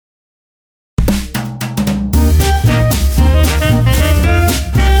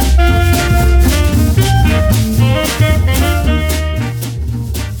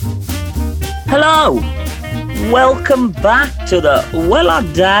So, welcome back to the Well I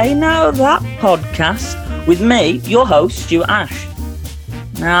Day Know That podcast with me, your host, Stuart Ash.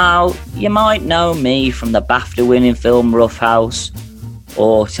 Now, you might know me from the BAFTA-winning film Rough House,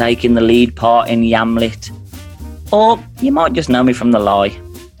 or taking the lead part in Yamlet, or you might just know me from The Lie.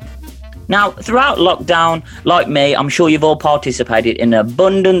 Now, throughout lockdown, like me, I'm sure you've all participated in an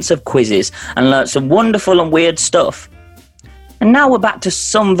abundance of quizzes and learnt some wonderful and weird stuff. And now we're back to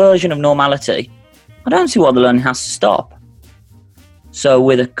some version of normality. I don't see why the learning has to stop. So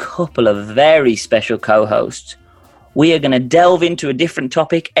with a couple of very special co-hosts, we are going to delve into a different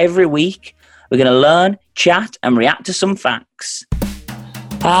topic every week. We're going to learn, chat and react to some facts.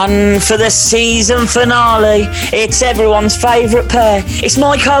 And for the season finale, it's everyone's favourite pair. It's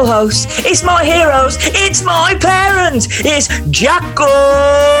my co-host, it's my heroes, it's my parents. It's Jacko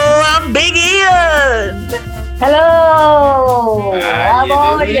and Big Ian. Hello, how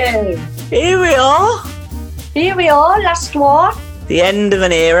are you? Here we are. Here we are, last one. The end of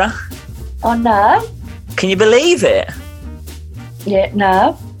an era. Oh no. Can you believe it? Yeah,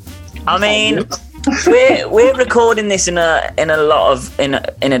 no. I mean, we're recording this in advance,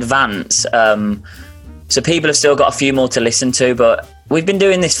 so people have still got a few more to listen to. But we've been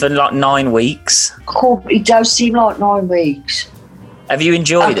doing this for like 9 weeks. Cool. It does seem like 9 weeks. Have you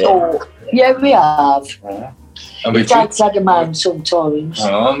enjoyed it? Yeah, we have. Yeah. And It takes had a man sometimes.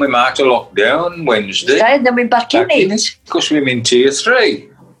 Oh, we marked a lockdown Wednesday. Okay, and then we're back in it. Because we're in tier 3.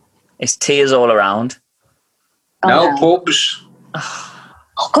 It's tears all around. No pubs.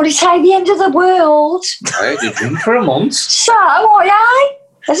 Oh God, it's like the end of the world. I had a drink for a month. So, aye?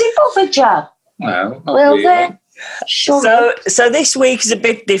 Has it bothered you? No, not Well really. then, sure. So this week is a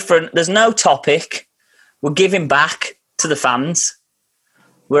bit different. There's no topic. We're giving back to the fans.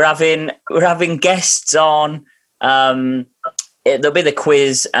 We're having guests on. There'll be the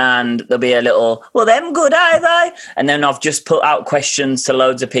quiz and there'll be a little, well, them good, are they? And then I've just put out questions to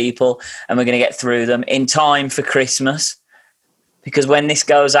loads of people and we're going to get through them in time for Christmas. Because when this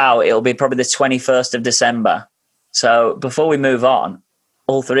goes out, it'll be probably the 21st of December. So before we move on,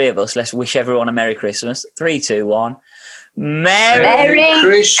 all three of us, let's wish everyone a Merry Christmas. 3, 2, 1. Merry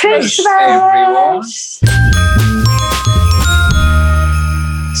Christmas, everyone.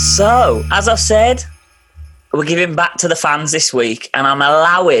 So, as I said, we're giving back to the fans this week, and I'm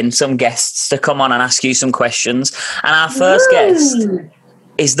allowing some guests to come on and ask you some questions. And our first guest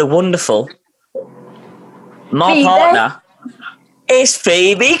is the wonderful, my Phoebe. partner, is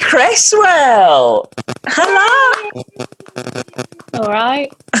Phoebe Cresswell. Hello. All right.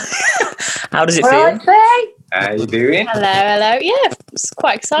 How does it All feel? right, Faye? How you doing? Hello. Yeah, it's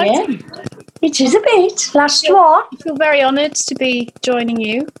quite exciting. Yeah. It is a bit. Last one. I feel very honoured to be joining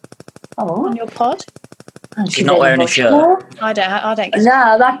you Oh, on your pod. thank You're you not very wearing a much, shirt. love. I don't.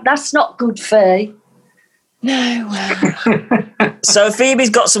 No, that's not good, Faye. No. Well. So Phoebe's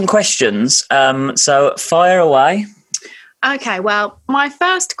got some questions. So fire away. Okay. Well, my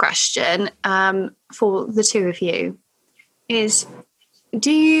first question for the two of you is: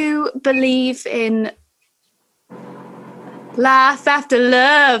 do you believe in laugh after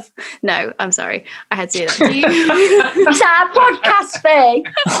love? No, I'm sorry. I had to do that. Do you? It's our podcast, Faye.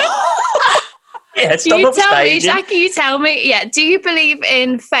 Yeah, Do stop you tell me, upstaging. Jackie, you tell me, yeah, do you believe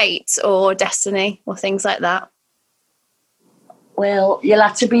in fate or destiny or things like that? Well, you'll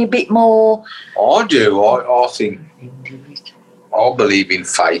have to be a bit more. I do. I think I believe in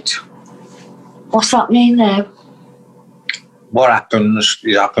fate. What's that mean now? What happens,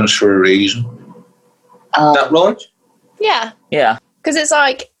 it happens for a reason. Is that right? Yeah, Yeah. because it's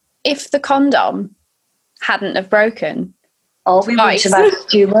like if the condom hadn't have broken, Oh, we Right. wouldn't have had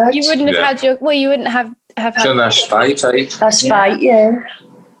Stuart. you wouldn't have Yeah. had your, well, you wouldn't have So had, that's fate, eh? That's right, yeah.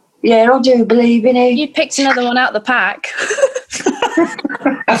 Yeah, I do believe in it. you'd picked another one out the pack.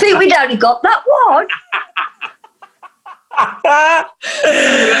 I think we'd only got that one.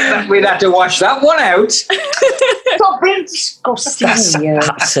 We'd have to wash that one out. Stop being disgusting. That's you.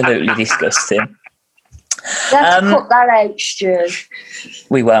 absolutely disgusting. You have to cut that out, Stu.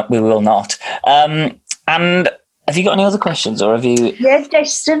 We won't. We will not. And have you got any other questions, or have you? Yeah,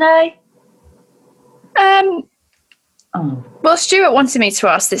 destiny. Well, Stuart wanted me to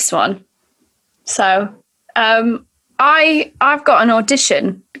ask this one, so I've got an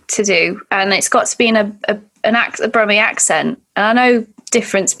audition to do, and it's got to be in a Brummie accent. And I know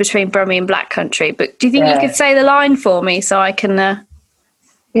difference between Brummie and Black Country, but do you think you could say the line for me so I can?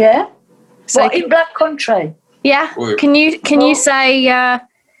 Yeah. So What, in Black Country? yeah, Well- can you say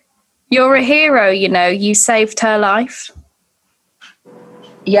you're a hero? You know, you saved her life.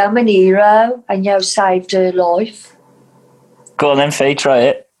 Yeah, I'm an hero, and you saved her life. Go on then, Fee, try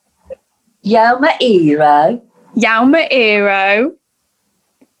it. You're my hero. You're my hero.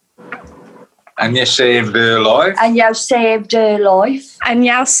 And you saved her life. And you saved her life. And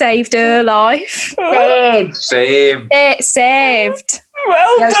you saved her life. Saved. Saved.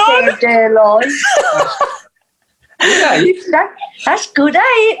 Well You done. saved her life. That's good,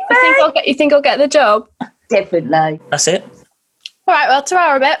 eh? You think I'll get the job? Definitely. That's it. All right, well,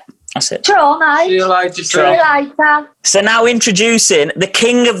 tomorrow a bit. That's it. Try, mate. See you later. See you later. So now introducing the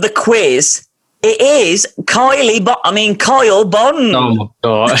king of the quiz. It is Kyle Bond. Oh my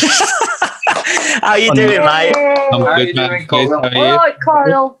gosh. How you doing, mate? I'm How good, you man. doing, Good. Colin? How are All you? right,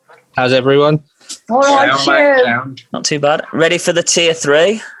 Kyle. How's everyone? All right, Sound, mate, you. sound. Not too bad. Ready for the tier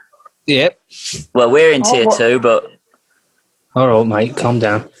 3? Yep. Well, we're in tier what- 2, but All right, mate. Calm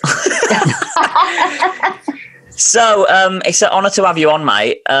down. so it's an honour to have you on,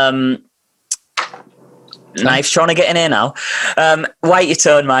 mate. Knife's trying to get in here now. Wait your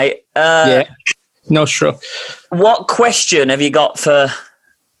turn, mate. Yeah. No, sure. What question have you got for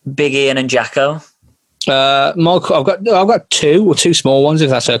Big Ian and Jacko? I've got two small ones, if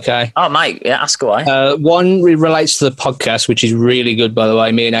that's okay. Oh, mate, yeah, ask away. One relates to the podcast, which is really good, by the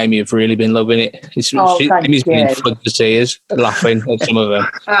way. Me and Amy have really been loving it. Thank Amy's been in you. floods of tears, laughing at some of them.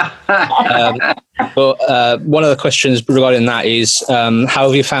 But one of the questions regarding that is, how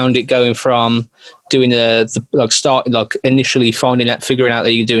have you found it going from doing initially figuring out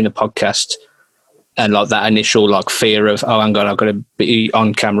that you're doing a podcast, and like that initial fear of, oh, hang on, I've got to be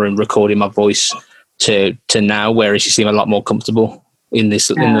on camera and recording my voice, to now, whereas you seem a lot more comfortable in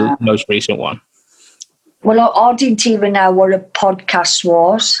the most recent one. Well, I didn't even know what a podcast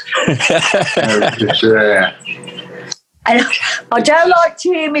was. And I don't like to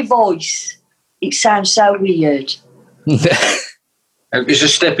hear my voice. It sounds so weird. It was a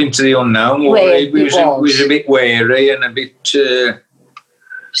step into the unknown. Weird, It was a bit wary and a bit...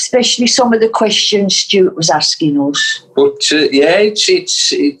 Especially some of the questions Stuart was asking us. But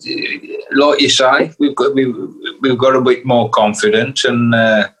it's like you say, we've got a bit more confident, and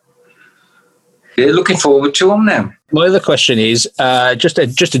looking forward to them now. My other question is just a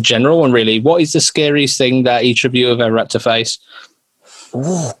general one, really. What is the scariest thing that each of you have ever had to face?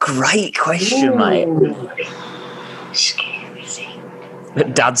 Oh, great question, mate. Scary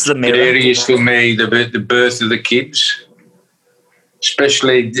thing. Dad's the The mirror. scariest for me, the birth of the kids.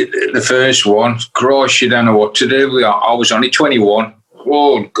 Especially the first one. Christ, you don't know what to do. I was only 21.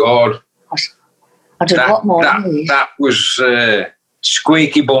 Oh, God. I don't know what more it is. That was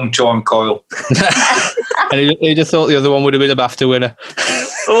squeaky bum time, Kyle. And who'd have thought the other one would have been a BAFTA winner?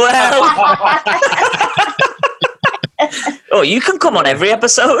 Well. Oh, you can come on every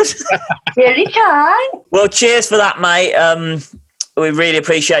episode. Really can. Well, cheers for that, mate. We really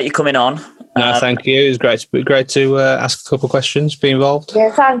appreciate you coming on. No, thank you. It was great to ask a couple of questions, be involved.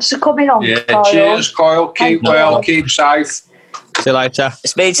 Yeah, thanks for coming on, Yeah, Kyle. cheers, Kyle. Keep Thank well, you. keep safe. See you later.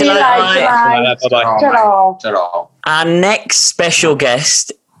 Speak to See you you later, later, mate. bye. Bye-bye. Ta-ra. Ta-ra. Our next special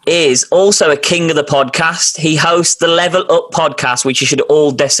guest is also a king of the podcast. He hosts the Level Up podcast, which you should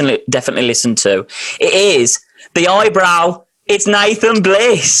all definitely listen to. It is the eyebrow. It's Nathan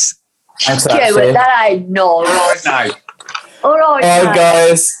Bliss. Thanks for that, Yeah, but Steve. that ain't no. Right now. All right, Hey mate.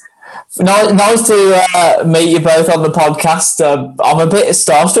 guys, nice to meet you both on the podcast. I'm a bit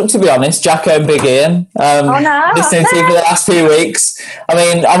starstruck, to be honest. Jacko and Big Ian. no, Listening to you for the last few weeks. I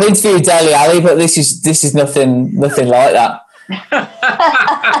mean, I've interviewed Deli Ali, but this is nothing like that.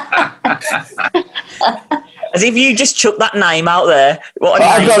 As if you just chuck that name out there. What a But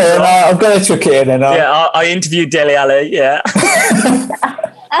I've name. got it. I've got to chuck it in. Yeah, I interviewed Deli Ali. Yeah.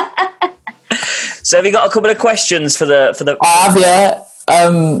 So have you got a couple of questions for the? I have, yeah.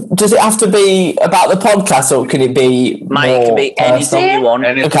 Does it have to be about the podcast, or can it be Mate, it more can be anything personal? you want.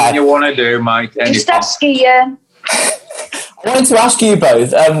 Anything Okay. you want to do, mate. Just Anything. ask Ian. I wanted to ask you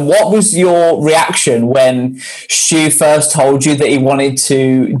both, what was your reaction when Stu first told you that he wanted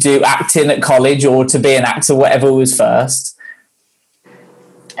to do acting at college or to be an actor, whatever was first?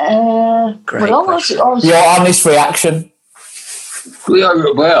 Great Well, I question. was Your honest reaction?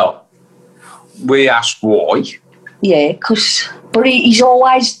 Well, we asked why. yeah, but he's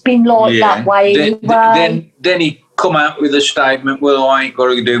always been like that way anyway. Then he come out with a statement, well, I ain't got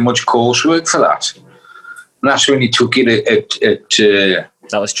to do much coursework for that. And that's when he took it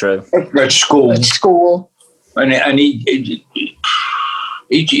That was true. at school. At school. And he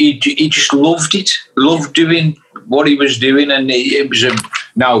just loved it, loved doing what he was doing, and it was a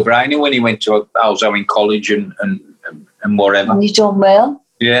no-brainer when he went to Alzo in college and whatever. And he's done well.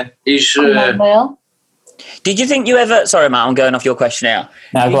 Yeah, he's Done well. Did you think you ever? Sorry, Matt, I'm going off your question now.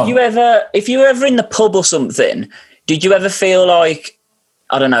 No, go on. If you were ever in the pub or something, did you ever feel like,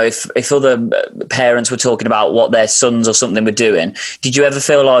 I don't know, if other parents were talking about what their sons or something were doing, did you ever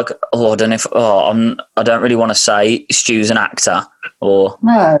feel like, I don't know if, I don't really want to say Stu's an actor, or?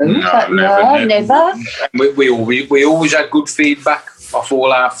 No, never. We always had good feedback off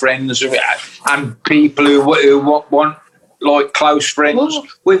all our friends and people who want, like, close friends.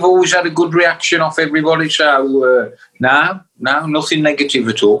 We've always had a good reaction off everybody. So no, nothing negative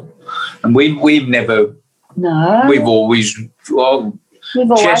at all. And we've never. No. We've always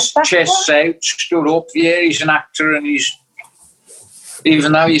chest out, stood up. Yeah, he's an actor, and he's,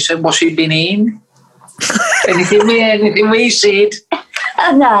 even though you said, what's he been in? anything we said.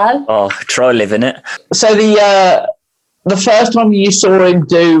 No. Oh, try living it. So the first time you saw him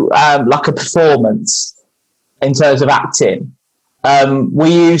do like a performance in terms of acting, were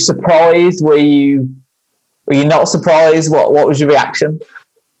you surprised? Were you not surprised? What was your reaction?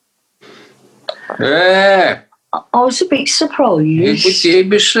 Yeah. I was a bit surprised. It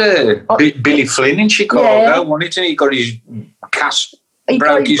was Billy Flynn in Chicago, wasn't it? And he got his cast,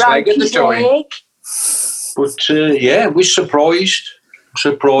 broke his leg at the time. But, we're surprised.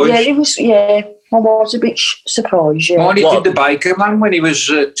 Yeah, it was, I was a bit surprised, yeah. Well, he did the Baker Man when he was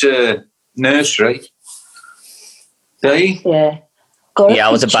at nursery. Did he? Yeah. I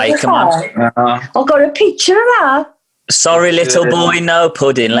was a Baker Man. I got a picture of that. Sorry, little boy, no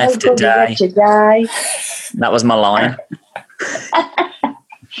pudding left today. That was my line.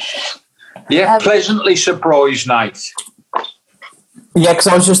 Pleasantly surprised, Nate. Yeah, because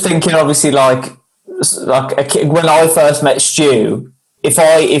I was just thinking, obviously, like a kid, when I first met Stu, if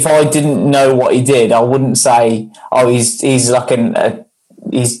I didn't know what he did, I wouldn't say, he's like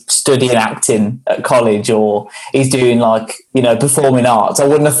he's studying acting at college, or he's doing, like, performing arts. I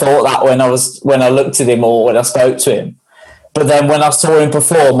wouldn't have thought that when I looked at him or when I spoke to him. But then when I saw him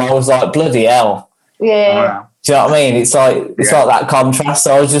perform, I was like, bloody hell. Yeah. Do you know what I mean? It's like that contrast.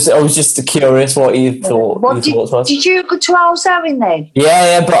 So I was just curious what you thought. What did you go to Alzheimer's then?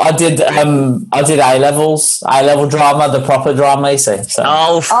 Yeah, but I did A levels, A-level drama, the proper drama, you see. So.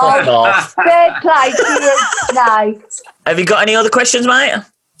 Oh, fuck off. Fair play to you, Nate. Have you got any other questions, mate?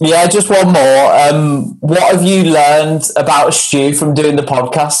 Yeah, just one more. What have you learned about Stu from doing the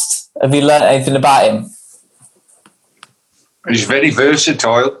podcast? Have you learned anything about him? He's very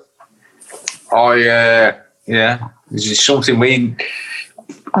versatile. This is something we...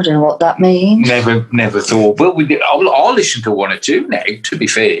 I don't know what that means. Never thought. Well, I'll listen to one or two now, to be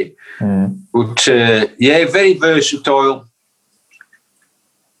fair. But, very versatile.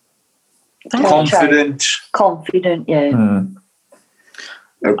 Confident. Confident, yeah.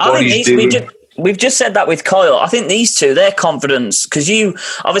 I think we've just said that with Kyle. I think these two, their confidence, because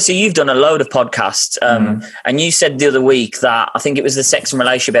you've done a load of podcasts, and you said the other week that, I think it was the sex and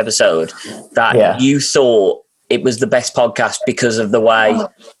relationship episode, that you thought it was the best podcast because of the way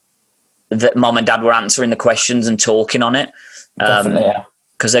that mom and dad were answering the questions and talking on it.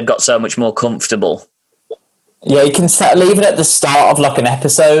 Because they've got so much more comfortable. Yeah, you can settle even at the start of like an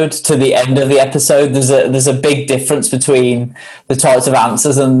episode to the end of the episode. There's a big difference between the types of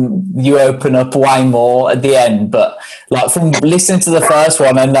answers, and you open up way more at the end. But like from listening to the first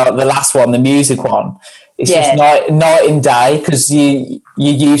one and the last one, the music one, it's just night and day, because you're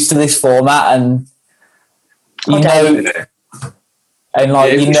used to this format, and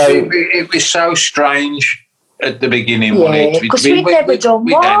it was so strange at the beginning. Because we'd never done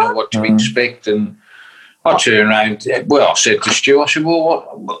we don't know what to expect, and I turned around. Well, I said to Stu, I said,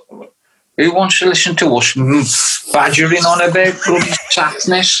 "Well, who wants to listen to us badgering on about bloody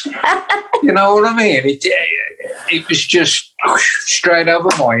sadness?" You know what I mean? It was just straight over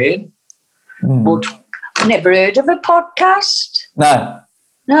my head. But never heard of a podcast. No.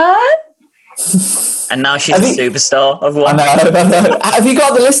 And now she's a superstar of one. I know. Have you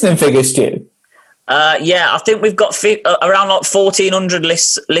got the listening figures, Stu? I think we've got around like 1,400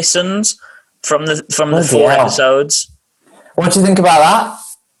 listens from the 4 episodes. What do you think about that?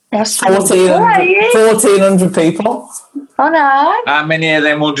 That's 1,400 people. I know. How many of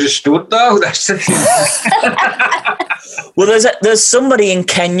them understood, though? That's the thing. Well, there's somebody in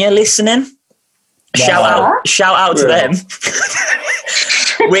Kenya listening. Shout out to them.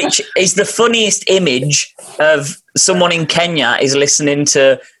 Which is the funniest image of someone in Kenya is listening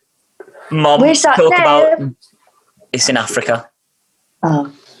to mom talk about. It's in Africa.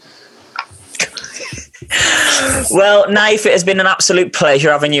 Oh. Well, Naif, it has been an absolute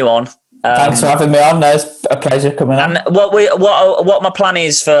pleasure having you on. Thanks for having me on. No, it's a pleasure coming on. And what my plan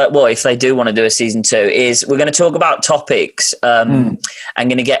is for, if they do want to do a season 2, is we're going to talk about topics. I'm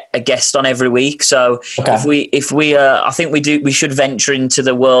going to get a guest on every week. So if we I think we should venture into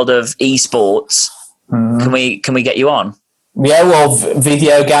the world of esports. Can we get you on? Yeah, well,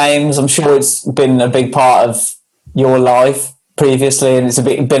 video games. I'm sure it's been a big part of your life previously, and it's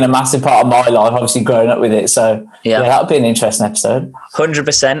been a massive part of my life, obviously growing up with it. So yeah, that would be an interesting episode.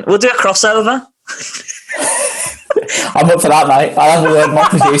 100%. We'll do a crossover. I'm up for that, mate. I'll have a word with my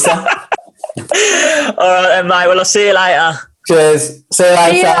producer. All right, then, mate. Well, I'll see you later. Cheers. See you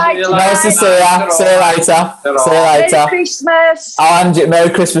later. Nice to see you. See you later. See you later. Merry Christmas. And Merry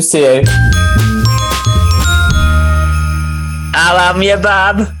Christmas to you. How am you,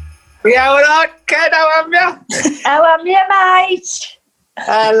 Bab? Yeah, all right, kid, how am you? How am you, mate?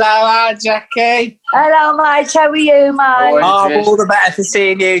 Hello, Jackie. Hello, mate. How are you, mate? Oh, all the better for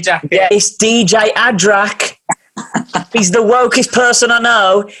seeing you, Jackie. Yeah, it's DJ Adrak. He's the wokest person I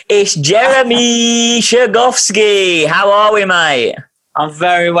know. It's Jeremy Shagovsky. How are we, mate? I'm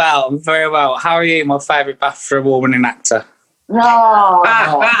very well. How are you, my favourite BAFTA award-winning actor? No.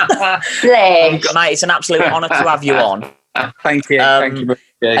 Bless. Mate, it's an absolute honour to have you on. Thank you. Thank you.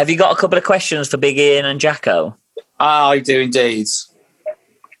 Have you got a couple of questions for Big Ian and Jacko? I do indeed.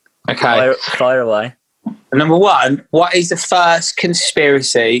 Okay. Fire away. Number one, what is the first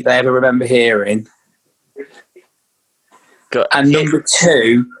conspiracy they ever remember hearing? And number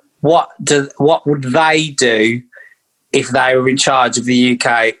two, what would they do if they were in charge of the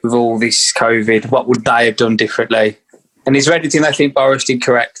UK with all this COVID? What would they have done differently? And is there anything they think Boris did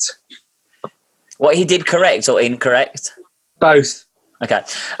correct? What he did correct or incorrect? Both. Okay.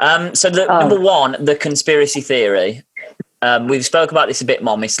 So number one, the conspiracy theory. We've spoke about this a bit,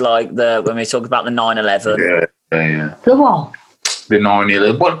 Mom. It's like when we talk about the 9/11. Yeah. The what? The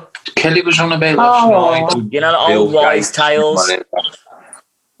 9/11. What Kelly was on about last night. You know, the old wise tales.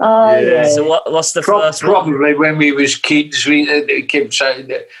 Oh, yeah. So what's the first one? Probably when we was kids, we kept saying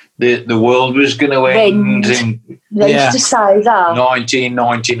that the world was going to end in They used to say that.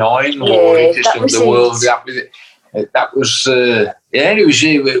 1999 or that was the world. That was it was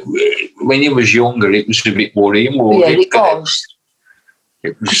when you was younger, it was a bit worrying. It was.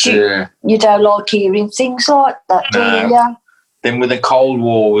 It was. You don't like hearing things like that, do you? Then when the Cold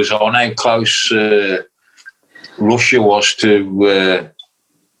War was on, how close Russia was to,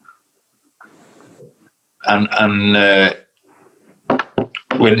 and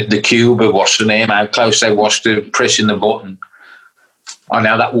when the Cuba was the name, how close they was to pressing the button. I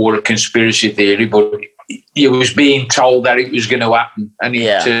know that was a conspiracy theory, but you was being told that it was going to happen, and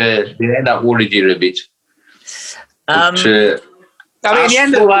that worried you a bit. I mean, the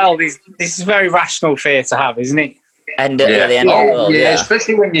end of the world is a very rational fear to have, isn't it? The end of the world. Yeah,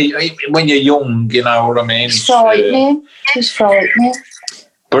 especially when you're young, you know what I mean. It's frightening. It's frightening.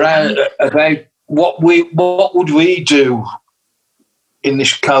 But about what would we do in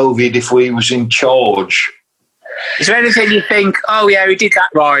this COVID if we was in charge? Is there anything you think, oh yeah, he did that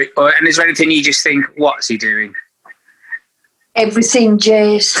right, and is there anything you just think, what's he doing? Everything,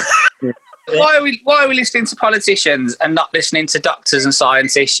 Jace. Why are we listening to politicians and not listening to doctors and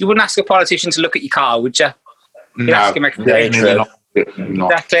scientists? You wouldn't ask a politician to look at your car, would you? No, very true.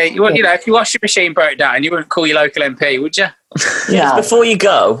 Exactly. You know, if your washing machine broke down, you wouldn't call your local MP, would you? Yeah. Before you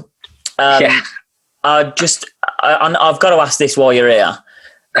go, I've got to ask this while you're here.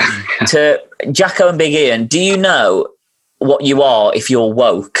 To Jacko and Big Ian, do you know what you are if you're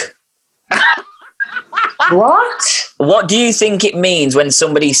woke? What? What do you think it means when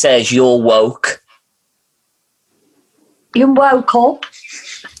somebody says you're woke? You woke up?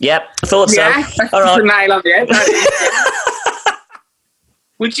 Yep, I thought so. Yeah, all right. Nail on the head.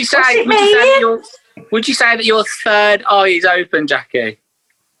 Would you say that your third eye is open, Jackie?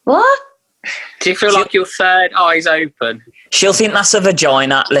 What? Do you feel like your third eye is open? She'll think that's a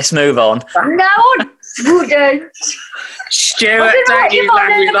vagina. Let's move on. No, I wouldn't. Stuart, don't use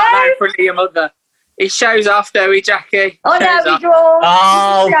language like that in front of your mother. It shows off, though, Jackie. Oh, no, we don't.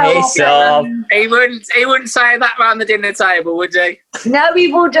 Oh, piss off. He wouldn't say that round the dinner table, would he? No,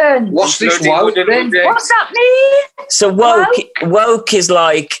 he wouldn't. What's this woke then? What's that mean? So woke is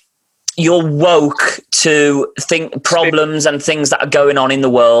like you're woke to think problems and things that are going on in the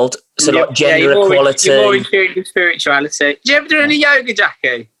world. So like gender equality. You're more in tune with spirituality. Do you ever do any yoga,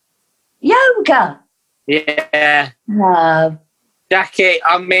 Jackie? Yoga? Yeah. No. Jackie,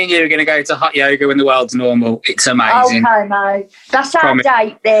 me and you are going to go to hot yoga when the world's normal. It's amazing. Okay, mate. That's our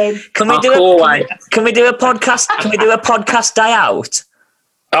date then. Can we do a podcast? Can we do a podcast day out?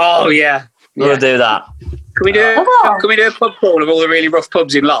 Oh yeah, we'll do that. Can we do a pub crawl of all the really rough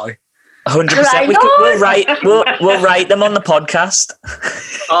pubs in Lye? 100%. We'll rate them on the podcast.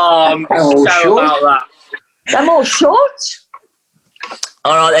 I'm so about that. They're all short.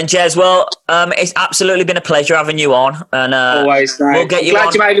 All right, then, Jez. Well, it's absolutely been a pleasure having you on, and always. We'll get you on.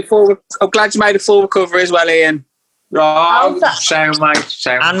 I'm glad you made a full recovery as well, Ian. Oh, that- sound, mate.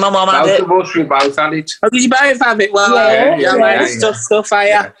 Sound. And my mum had Both it. of us, we both had it. Oh, did you both have it? Well, Yeah, mate. yeah. Stuff, are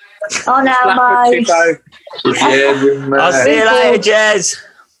you? I know, mate. We shared them. I'll see you later, Jez.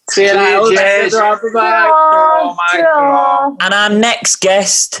 See you later. Cheers. Bye-bye. Oh, mate. Oh. And our next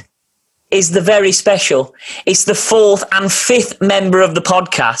guest is the very special. It's the 4th and 5th member of the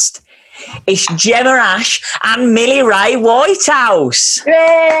podcast. It's Gemma Ash and Millie Ray Whitehouse.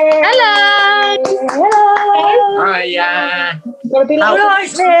 Hello. Hello. Oh, yeah. Gonna be all right,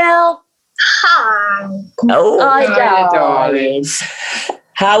 Neil. Oh, Hi, Hi, darling.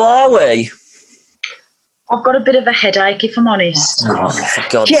 how are we? I've got a bit of a headache, if I'm honest. Oh, for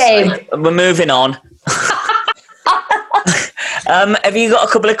God's Jim. sake. We're moving on. Have you got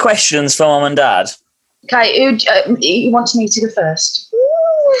a couple of questions for Mum and Dad? Okay, who wants me to go first?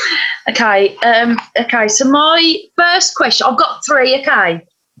 Okay, okay. So my first question, I've got 3. Okay, Of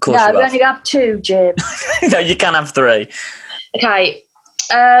course No, you we have. only have 2, Jim. No, you can have 3. okay.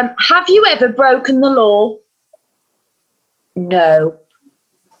 Have you ever broken the law, No.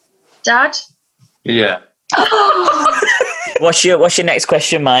 Dad? Yeah. What's your next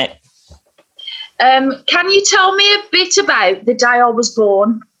question, mate? Can you tell me a bit about the day I was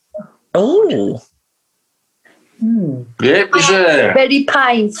born? Oh, Yeah, it was a... Very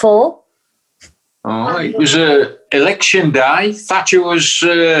painful. Oh, it was election day. Thatcher was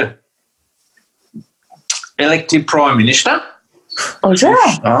elected Prime Minister. Was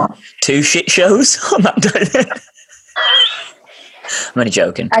that? 2 shit shows on that day. I'm only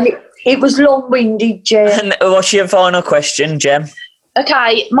joking. And it was long-winded, Jim. And what's your final question, Jem?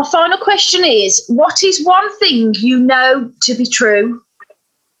 Okay, my final question is, what is one thing you know to be true?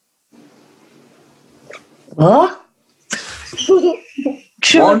 What?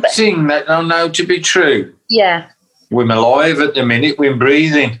 True. One thing that I know to be true. Yeah. We're alive at the minute, we're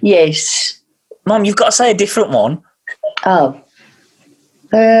breathing. Yes. Mum, you've got to say a different one. Oh.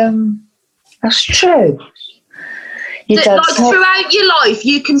 That's true. You That, don't like know- throughout your life,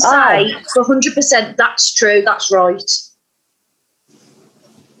 you can say 100% that's true, that's right.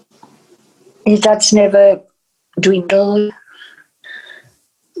 Your dad's never dwindled.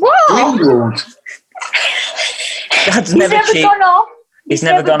 What? Dwindled. Dad's He's never never cheat. gone off. He's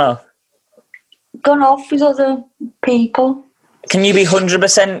never gone off. Gone off with other people. Can you be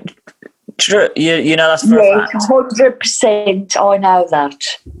 100% true? You know that's for a Yes, fact. 100%. I know that.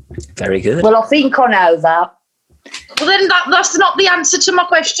 Very good. Well, I think I know that. Well, then that's not the answer to my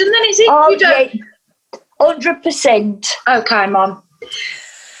question, then, is it? Oh, You don't. yeah. 100%. Okay, Mum.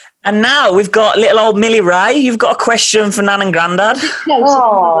 And now we've got little old Millie Ray. You've got a question for Nan and Grandad.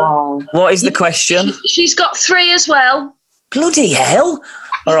 Oh. What is the question? She's got 3 as well. Bloody hell.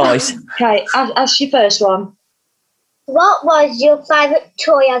 All right. Okay, ask your first one. What was your favourite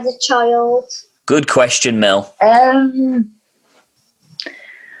toy as a child? Good question, Mill.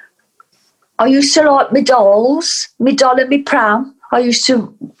 I used to like my dolls, my doll and my pram. I used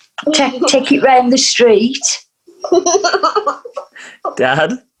to take it round the street.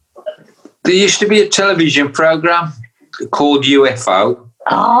 Dad? There used to be a television programme called UFO,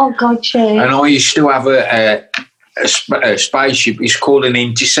 Oh, God, yeah. and I used to have a spaceship. It's called an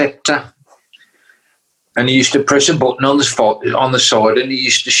interceptor. And he used to press a button on the side and he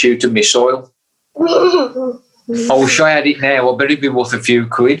used to shoot a missile. I wish I had it now. I bet it'd be worth a few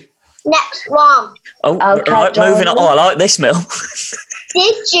quid. Next one. Oh, Okay, right, moving on. darling. Oh, I like this, Mill.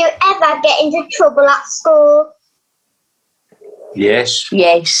 Did you ever get into trouble at school? Yes.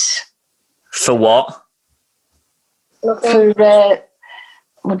 Yes. For what? Nothing. For,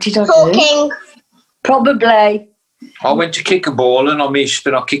 what did I do? Talking. Probably. I went to kick a ball and I missed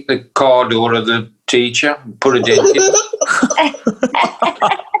and I kicked the car door of the teacher and put a dent in it.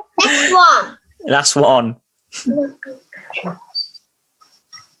 Next one. Last one.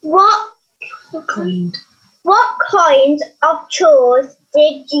 What kind of chores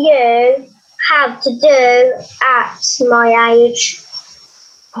did you have to do at my age?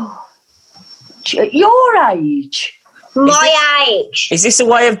 Your age? My age. Is this a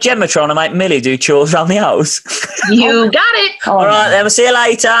way of Gemma trying to make Millie do chores around the house? You got it. Oh, All right, then. We'll see you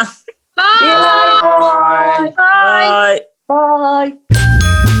later. Bye. Bye. Bye. Bye.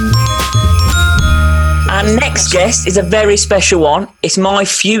 Our next guest is a very special one. It's my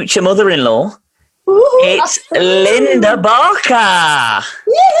future mother-in-law. It's Linda Barker.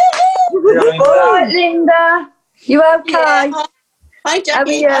 All right, Linda. You okay? Hi, How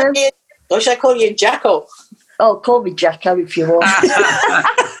Jackie. are you? Or should I call you Jacko? Oh, call me Jacko if you want.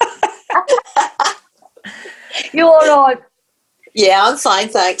 You all right? Yeah, I'm fine,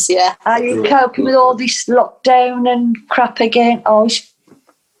 thanks. Yeah. Are you coping with all this lockdown and crap again? Oh,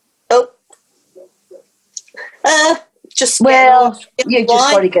 Oh, Just Well, you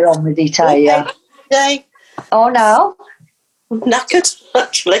just got to get on with it, you? Day. Oh, no. I'm knackered,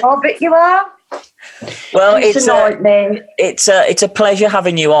 actually. I bet you are. Well, It's a nightmare. it's a pleasure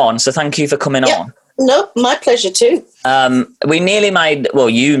having you on. So thank you for coming on. No, my pleasure too. We nearly made, well,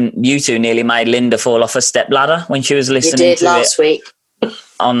 you two nearly made Linda fall off a stepladder when she was You listening did to last it. week.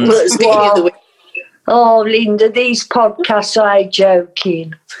 On, Well, it was the beginning of the week. Oh, Linda, these podcasts are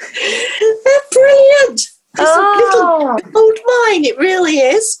joking. They're brilliant. It's Oh. a little gold mine, it really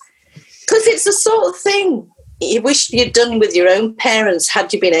is. Because it's the sort of thing you wish you'd done with your own parents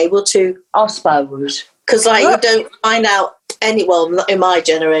had you been able to. I suppose. Because you don't find out not in my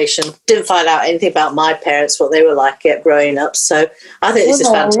generation, didn't find out anything about my parents, what they were like growing up. So I think this is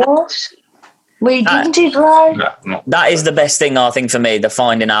fantastic. We didn't it, right? that is the best thing, I think, for me, the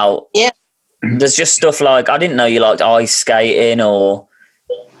finding out. Yeah. There's just stuff like, I didn't know you liked ice skating or...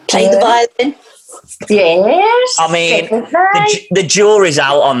 Playing the violin. Yes. I mean, definitely. the jury's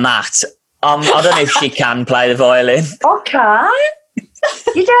out on that. I don't know if she can play the violin. Okay.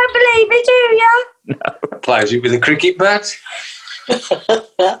 You don't believe me, do you? Plays it with a cricket bat.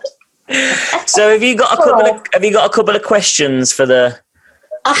 So have you got a couple of questions for the...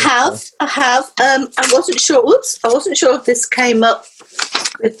 I have. I wasn't sure. I wasn't sure if this came up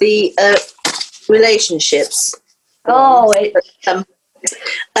with the relationships. Oh,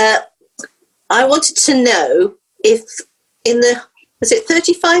 I wanted to know if was it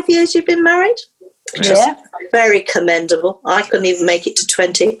 35 years you've been married? yeah. Very commendable. I couldn't even make it to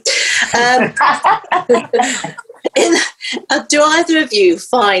 20. Do either of you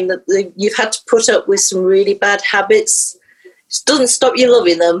find that you've had to put up with some really bad habits? It doesn't stop you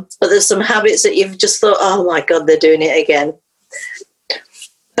loving them, but there's some habits that you've just thought, oh my God, they're doing it again.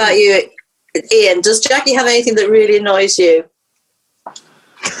 About you, Ian, does Jackie have anything that really annoys you?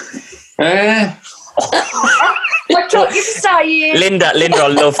 What are you saying? Linda, I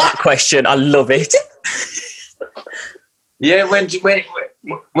love that question. I love it. Yeah, when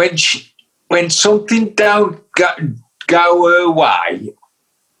something don't go her way,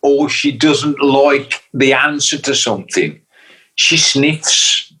 or she doesn't like the answer to something, she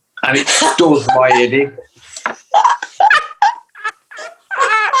sniffs, and it does my head in.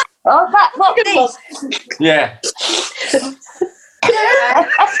 Oh, that what this? Yeah.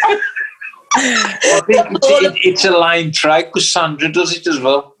 I think it's a lame trait because Sandra does it as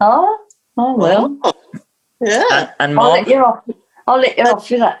well. Oh well. Yeah. And I'll Mom, let you off. I'll let you off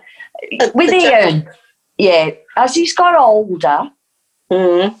with that. With Ian, yeah, as he's got older,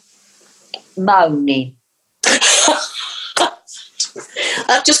 moaning.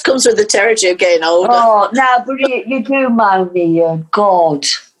 That just comes with the territory of getting older. Oh, no, but you do moan, Ian. God.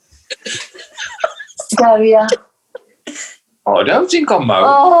 Do you? I don't think I'm moaning.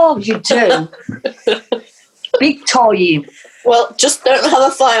 Oh, you do. Big time. Well, just don't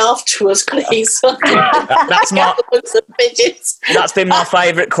have a fight afterwards, please. that's been my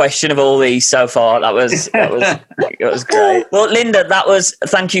favourite question of all these so far. That was great. Well, Linda,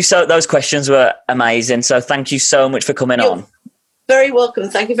 thank you those questions were amazing. So thank you so much for coming on. Very welcome.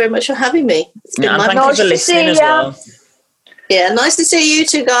 Thank you very much for having me. It's been my thank you for listening as well. Yeah, nice to see you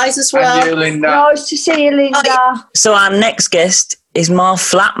two guys as well. And you, Linda. Nice to see you, Linda. Oh, So our next guest is my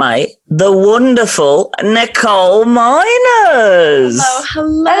flatmate, the wonderful Nicole Miners.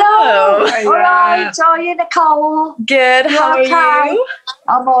 Hello. All right, are you, Nicole? Good. How are you?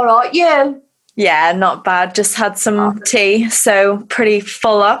 I'm all right. You? Yeah, not bad. Just had some tea, so pretty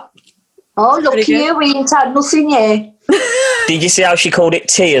full up. Oh, look at Pretty good. you. We ain't had nothing yet. Did you see how she called it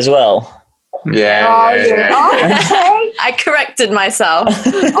tea as well? Yeah. Oh, okay. I corrected myself.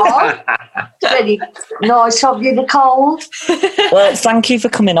 Oh, very nice of you, Nicole. Well, thank you for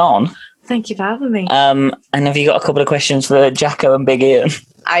coming on. Thank you for having me. And have you got a couple of questions for Jacko and Big Ian?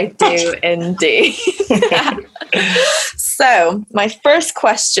 I do indeed. So, my first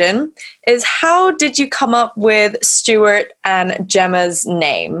question is, how did you come up with Stuart and Gemma's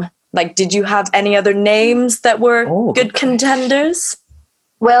name? Like, did you have any other names that were good contenders?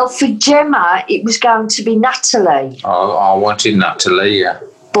 Well, for Gemma, it was going to be Natalie. Oh, I wanted Natalie, yeah.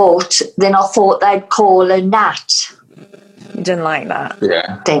 But then I thought they'd call her Nat. You didn't like that?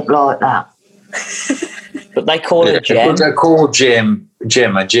 Yeah. Don't like that. But they call her Jem. But they call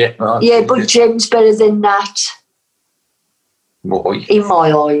Gemma. Yeah, but Jem's better than Nat Boy. in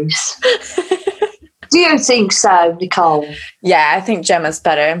my eyes. Do you think so, Nicole? Yeah, I think Gemma's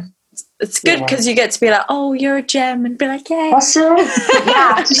better. It's good because you get to be like, oh, you're a gem, and be like, yeah. What's it?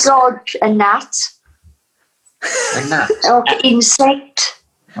 Nat is like a gnat. And that. Like an insect.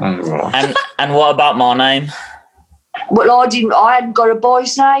 And what about my name? Well, I hadn't got a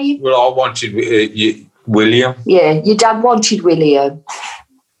boy's name. Well, I wanted William. Yeah, your dad wanted William.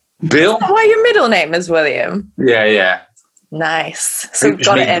 Bill? Why your middle name is William? Yeah. Nice. So It was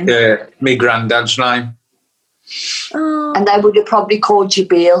got it in. my granddad's name. Oh. And they would have probably called you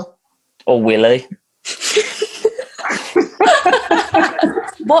Bill. Or Willie.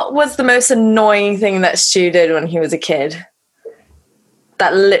 What was the most annoying thing that Stu did when he was a kid?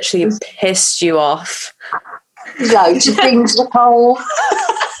 That literally pissed you off. Loads of things, Nicole.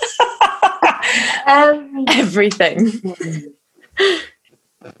 Everything.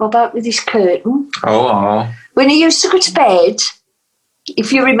 What about with this curtain? Oh. When he used to go to bed,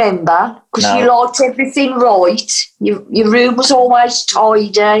 if you remember, because No. you liked everything right, your room was always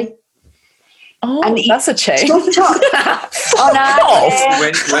tidy. Oh, And that's a change. Sometimes, I know. Yeah.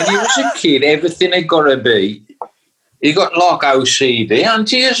 When he was a kid, everything had got to be. He got like OCD, hadn't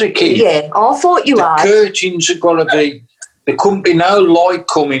he, as a kid? Yeah, I thought you The had. curtains had got to be. There couldn't be no light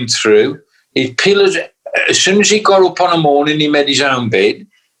coming through. His pillows. As soon as he got up on the morning, he made his own bed.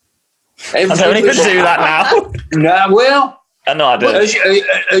 I don't even do that now. No, well. I know I do.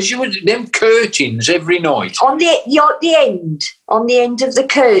 As you would, them curtains every night. You're at the end of the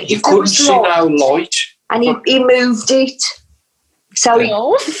curtain. You if there couldn't was see light, no light. and he moved it. So he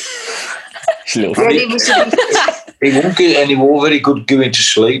really was a bit, He won't get any more very good going to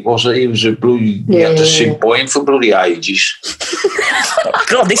sleep, was it? He was a bloody. You had to sit by him for bloody ages.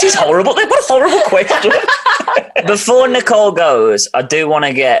 God, this is horrible. What a horrible question. Before Nicole goes, I do want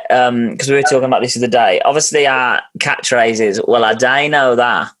to get, because we were talking about this the other day, obviously our catchphrase is, well, I don't know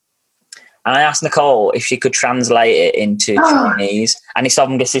that. And I asked Nicole if she could translate it into Chinese. And it's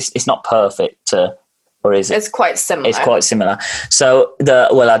not perfect, or is it? It's quite similar. It's quite similar. So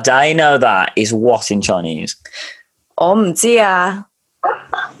well, I don't know that is what in Chinese? Jia.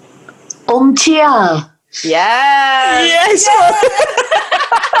 Tia. Yes.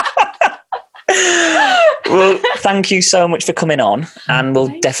 Well, thank you so much for coming on, and we'll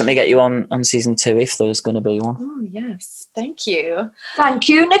definitely get you on season 2 if there's going to be one. Oh, yes. Thank you. Thank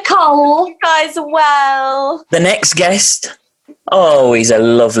you, Nicole. You guys are well. The next guest, he's a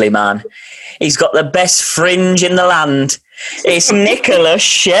lovely man. He's got the best fringe in the land. It's Nicholas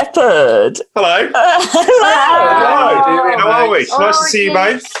Shepherd. Hello. Hello. How are we? Nice to see you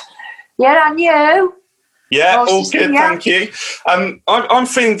both. Yeah, and you. Yeah, Nice all to see good, you. thank you. I'm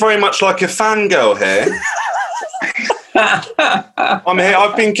feeling very much like a fangirl here. I'm here.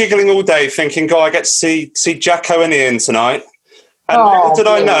 I've been giggling all day, thinking, "God, I get to see Jacko and Ian tonight." And little did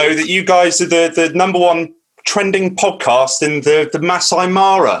I know that you guys are the number one trending podcast in the Masai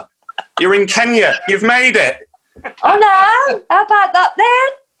Mara. You're in Kenya. You've made it. Oh no! How about that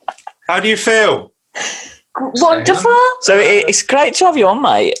then? How do you feel? Wonderful. So it's great to have you on,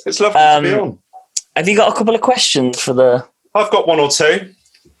 mate. It's lovely to be on. Have you got a couple of questions for the... I've got one or two.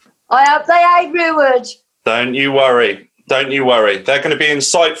 I hope they ain't ruined. Don't you worry. Don't you worry. They're going to be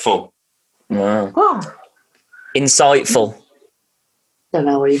insightful. Wow. Oh, Insightful. don't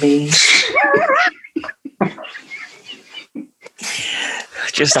know what he means.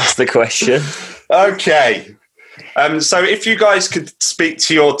 Just ask the question. Okay. So if you guys could speak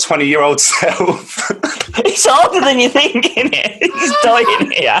to your 20-year-old self. It's harder than you think, isn't it? He's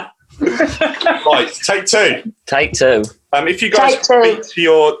dying here. Right, take 2. Take 2. If you guys Take could 2. speak to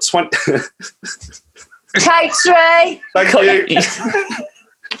your 20... Take 3. Thank you.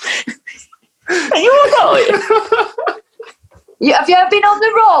 Are you all right? Have you ever been on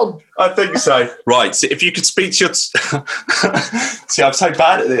the run? I think so. Right, so if you could speak to your... See, I'm so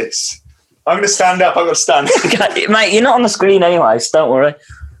bad at this. I'm going to stand up. I've got to stand up. Mate, you're not on the screen anyway, so don't worry.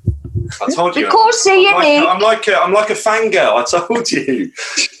 I told you. Of course, see you, Nick. I'm like a fangirl. I told you.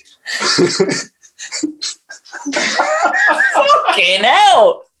 Fucking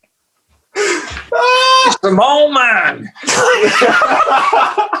hell! It's the mole man.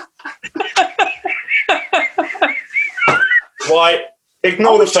 Right,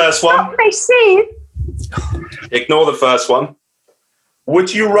 ignore the first one. They see. Ignore the first one.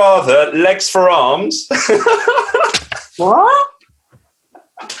 Would you rather legs for arms? What?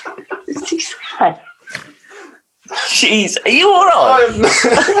 Jeez, are you all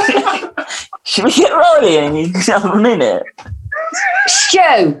right? Should we get rolling and you can have a minute?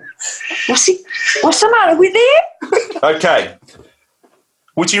 Stu, what's the matter with him? Okay.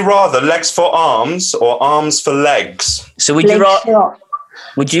 Would you rather legs for arms or arms for legs? So would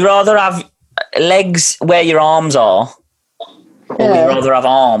you rather have legs where your arms are, or would you rather have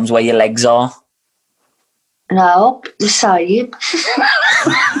arms where your legs are? No, the same.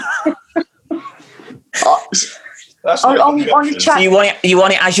 That's on the So track. you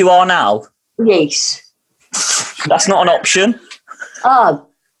want it as you are now? Yes. That's not an option. Oh.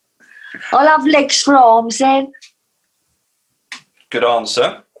 I'll have legs for arms then. Good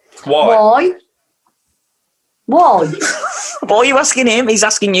answer. Why? Why? Why? Why are you asking him? He's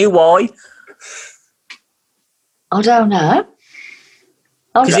asking you why. I don't know.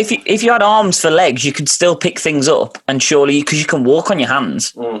 Because if you had arms for legs, you could still pick things up, and surely because you can walk on your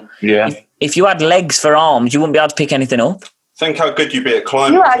hands. Yeah. If you had legs for arms, you wouldn't be able to pick anything up. Think how good you'd be at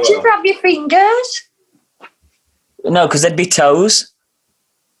climbing. You as actually well. have your fingers. No, because there'd be toes.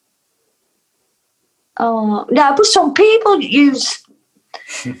 Oh no, but some people use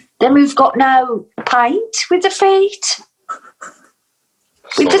them who've got no paint with the feet.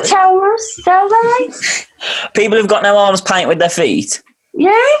 With the toes, don't they? People who've got no arms paint with their feet.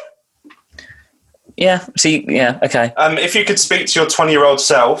 Yeah. Yeah. See. Yeah. Okay. If you could speak to your 20-year-old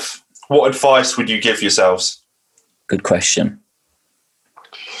self, what advice would you give yourselves? Good question.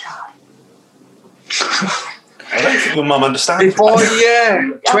 I don't think your mum understands. If I,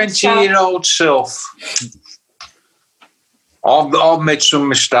 20-year-old self, I've made some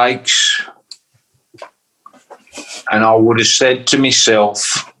mistakes, and I would have said to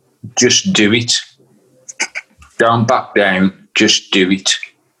myself, just do it. Don't back down. Just do it.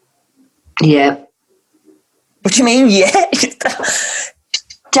 Yeah. What do you mean? Yeah.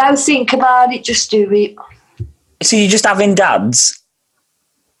 Don't think about it. Just do it. So you're just having dads?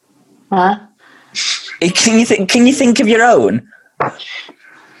 Huh? Can you think of your own?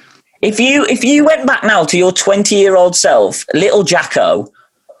 If you went back now to your 20-year-old self, little Jacko,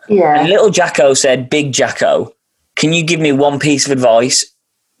 and little Jacko said, "Big Jacko, can you give me one piece of advice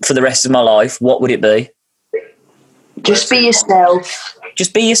for the rest of my life?" What would it be? Just be yourself.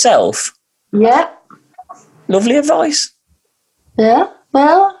 Just be yourself. Yeah. Lovely advice. Yeah.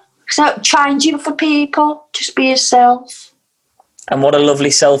 Well, it's not changing for people. Just be yourself. And what a lovely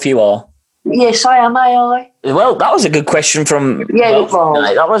self you are. Yes, I am. I. Well, that was a good question from. Yeah, it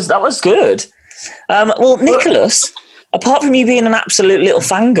was. That was good. Well, Nicholas, apart from you being an absolute little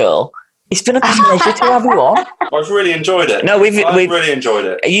fangirl, it's been a pleasure to have you on. I've really enjoyed it. No, we've really enjoyed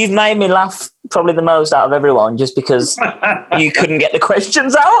it. You've made me laugh probably the most out of everyone, just because you couldn't get the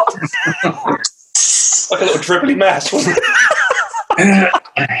questions out. Like a little dribbly mess, wasn't it?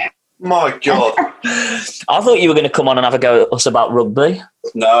 My God. I thought you were going to come on and have a go at us about rugby.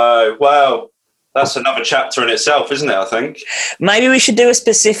 No, well, that's another chapter in itself, isn't it, I think? Maybe we should do a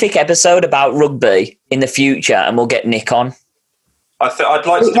specific episode about rugby in the future, and we'll get Nick on. I'd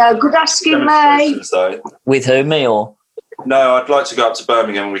like to. No, good asking, mate. With who, me or? No, I'd like to go up to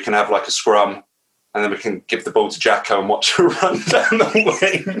Birmingham and we can have like a scrum, and then we can give the ball to Jacko and watch her run down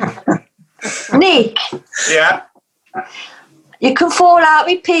the wing. Nick. Yeah. You can fall out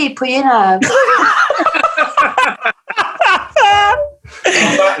with people, you know. On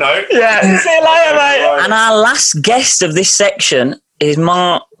that note. Yeah. See you later, mate. And our last guest of this section is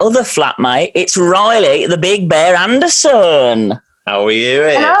my other flatmate. It's Riley, the Big Bear Anderson. How are you?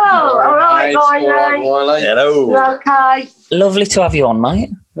 Hello. All right, Riley. Hello. You okay? Lovely to have you on, mate.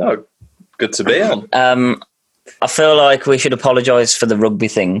 Oh, good to be on. I feel like we should apologise for the rugby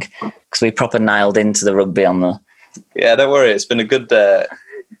thing because we proper nailed into the rugby on the... Yeah, don't worry. It's been a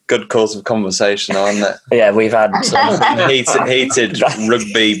good course of conversation, hasn't it? Yeah, we've had some heated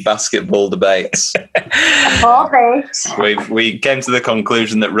rugby basketball debates. We came to the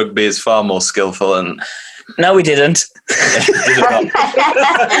conclusion that rugby is far more skillful and... No, we didn't.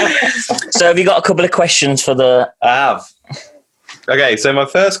 So have you got a couple of questions for the... I have. Okay, so my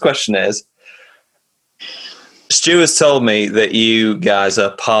first question is, Stu has told me that you guys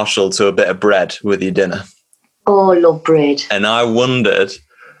are partial to a bit of bread with your dinner. Oh, I love bread. And I wondered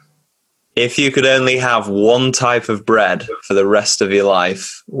if you could only have one type of bread for the rest of your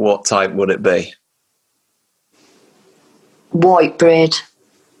life, what type would it be? White bread.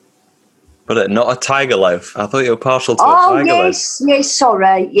 But not a tiger loaf. I thought you were partial to a tiger loaf. Yes,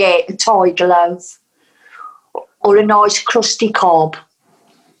 sorry. Yeah, a tiger loaf. Or a nice crusty cob.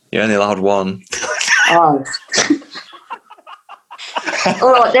 You're only allowed one. Oh.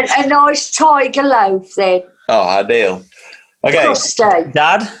 All right, then a nice tiger loaf then. Oh, ideal. Okay. Crusty.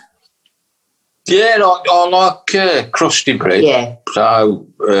 Dad? Yeah, I like crusty bread. Yeah. So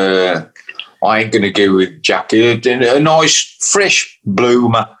I ain't going to go with Jackie. A nice fresh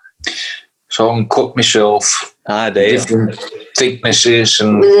bloomer. So I can cook myself. Different thicknesses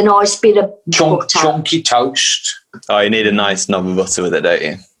and... With a nice bit of chunky toast. Oh, you need a nice knob of butter with it, don't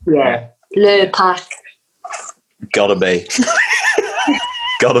you? Yeah. Lurpak. Gotta be.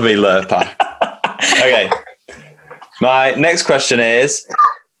 Gotta be Lurpak. Okay. My next question is,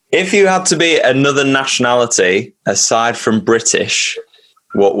 if you had to be another nationality aside from British,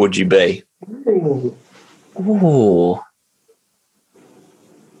 what would you be? Ooh.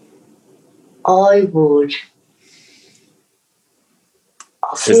 I would.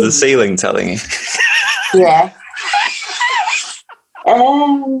 I Is the think, ceiling telling you? yeah.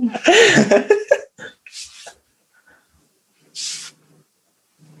 I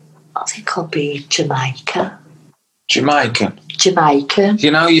think I'll be Jamaica. Jamaican. Jamaican.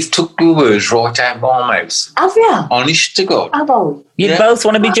 You know, you've took the words right out of my mouth. Have you? Honest to God. Have I? You both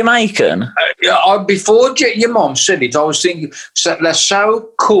want to be Jamaican? Before your mum said it, I was thinking, they're so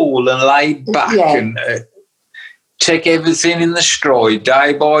cool and laid back and take everything in the stride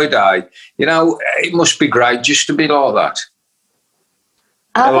day by day. You know, it must be great just to be like that.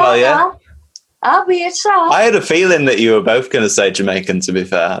 Well, yeah. I'll be a star. I had a feeling that you were both going to say Jamaican, to be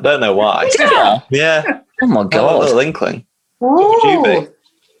fair. I don't know why. Yeah. Oh, my I had a God. little inkling. What would you be?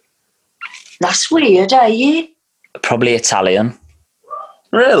 That's weird, are you? Probably Italian.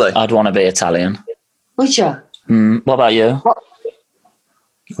 Really? I'd want to be Italian. Would you? What about you?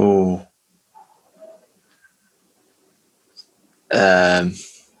 Ooh.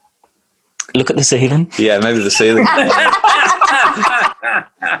 Look at the ceiling. Yeah, maybe the ceiling.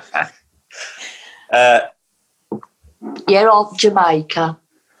 Yeah, off Jamaica.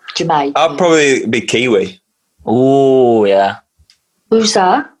 Jamaica. I'd probably be Kiwi. Oh, yeah. Who's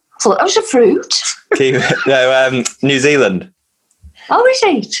that? I thought that was a fruit. Kiwi. No, New Zealand. Oh, is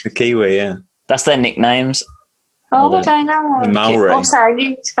it? The Kiwi, yeah. That's their nicknames. Oh, I don't know. The Maori. I'm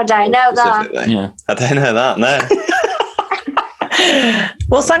sorry, I don't know that. Yeah. I don't know that, no.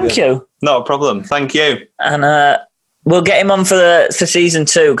 Well, thank you. Not a problem. Thank you. And we'll get him on for season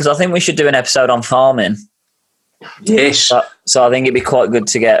 2 because I think we should do an episode on farming. Yes. So I think it'd be quite good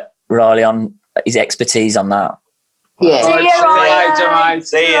to get Riley on his expertise on that. Yeah. See you later, mate.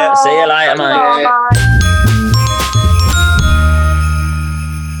 See ya. See you later, mate.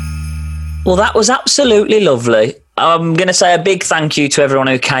 Well, that was absolutely lovely. I'm going to say a big thank you to everyone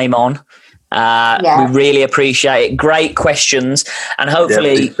who came on. We really appreciate it. Great questions, and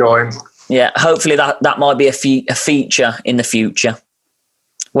hopefully, hopefully that might be a feature in the future.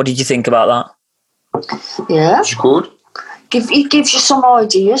 What did you think about that? Yeah, it's good. It gives you some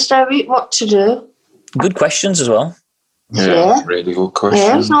ideas, don't it? What to do? Good questions as well. Yeah. Really good questions.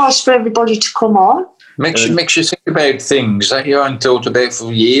 Yeah, it's nice for everybody to come on. Makes you think about things that you haven't thought about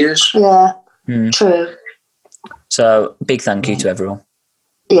for years. Yeah, true. So, big thank you to everyone.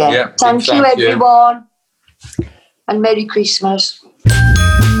 Yeah. Thank you, everyone. And Merry Christmas.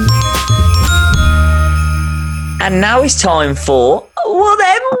 And now it's time for Well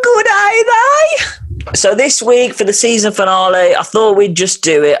Them Good Eye They. So this week for the season finale, I thought we'd just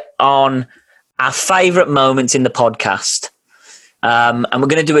do it on our favourite moments in the podcast. And we're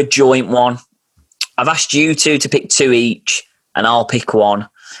going to do a joint one. I've asked you two to pick 2 each, and I'll pick one.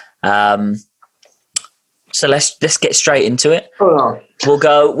 So let's get straight into it. We'll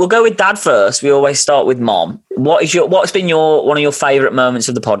go with Dad first. We always start with Mom. What's been one of your favourite moments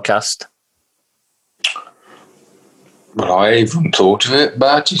of the podcast? Well, I haven't thought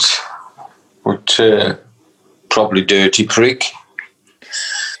about it. But probably Dirty Prick.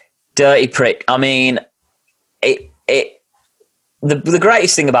 Dirty Prick. I mean, the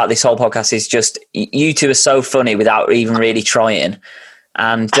greatest thing about this whole podcast is just you two are so funny without even really trying.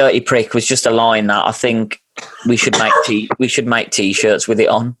 And Dirty Prick was just a line that I think we should make T-shirts with it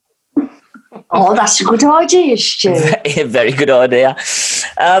on. Oh, that's a good idea, Stu. Very good idea.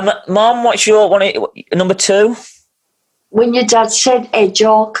 Mom, what's your number 2? When your dad said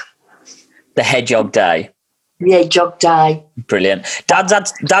hedgehog. The Hedgehog Day. The Hedgehog Day. Brilliant.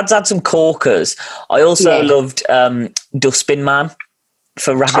 Dad's had some corkers. I also loved Dustbin Man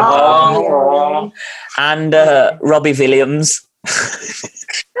for Ragged and Robbie Williams.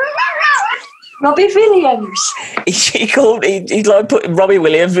 Robbie Williams. He like putting Robbie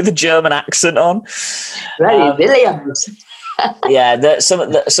Williams with a German accent on. Robbie Williams. Yeah,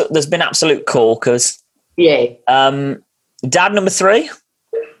 there's been absolute corkers. Yeah. Dad, number 3.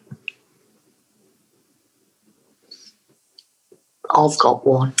 I've got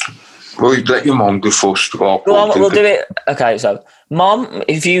one. Well, you let your mum go first. Go on, we'll do it. Okay, so Mom,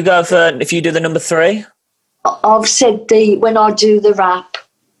 if you do the number 3. I've said when I do the rap.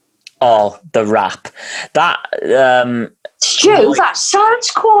 Oh, the rap. That Stu, that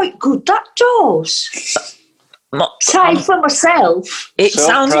sounds quite good. That does. Say for myself. It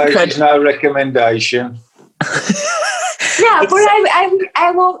sounds incredible. No recommendation. Yeah, but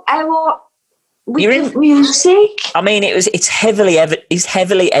I want with music. I mean, it's heavily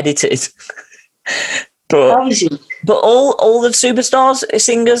edited. But all the superstars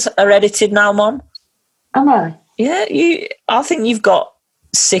singers are edited now, Mom. Am I? Yeah, I think you've got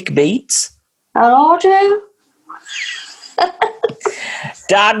sick beats. And I do.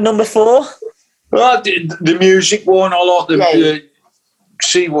 Dad, number 4. Well, the music one, I like the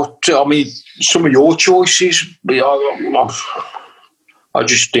see what I mean. Some of your choices, I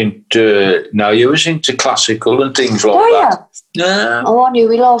just didn't know you was into classical and things like that. Yeah. Oh, I knew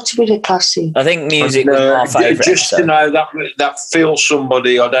we liked a bit of classic. I think music was my favourite. Just to know that Phil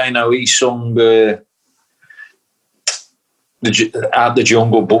somebody, I don't know, he sung the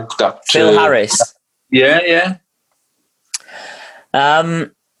Jungle Book. That Phil Harris. Yeah.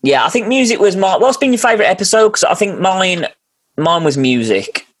 Yeah, I think music was what's been your favourite episode? Because I think mine was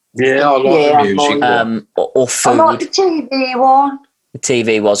music. Yeah, I like the music. Or food. I like the TV one. The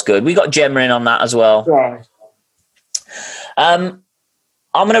TV was good. We got Gemma in on that as well. Yeah. I'm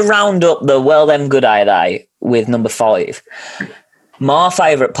going to round up the Well Them Good Day with number 5. My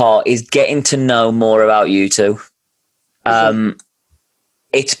favourite part is getting to know more about you two.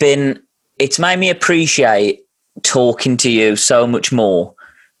 It's made me appreciate talking to you so much more.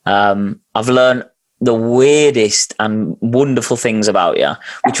 I've learned the weirdest and wonderful things about you,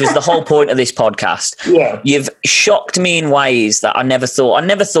 which was the whole point of this podcast. Yeah. You've shocked me in ways that I never thought. I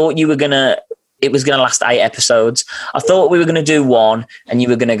never thought it was going to last 8 episodes. I thought we were going to do 1 and you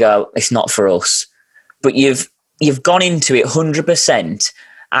were going to go, it's not for us. But you've gone into it 100%.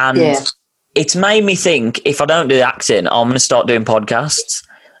 And it's made me think, if I don't do acting, I'm going to start doing podcasts.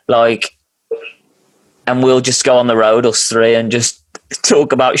 And we'll just go on the road, us 3, and just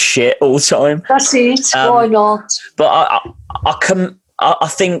talk about shit all the time. That's it. Why not? But I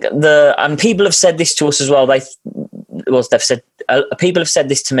think and people have said this to us as well. They've said people have said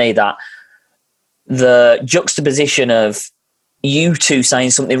this to me, that the juxtaposition of you two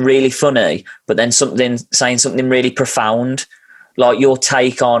saying something really funny, but then saying something really profound, like your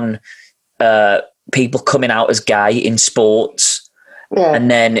take on people coming out as gay in sports, and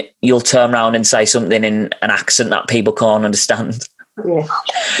then you'll turn around and say something in an accent that people can't understand. Yeah.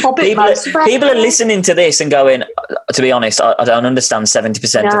 People are listening to this and going, to be honest, I don't understand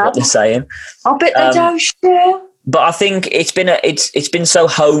 70% of what they're saying. I bet they don't share. But I think it's been so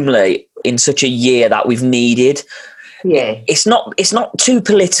homely in such a year that we've needed. Yeah. It's not too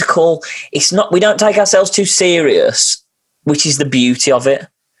political. We don't take ourselves too serious, which is the beauty of it.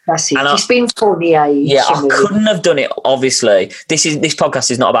 That's it. It's been funny, Yeah, I couldn't have done it, obviously. This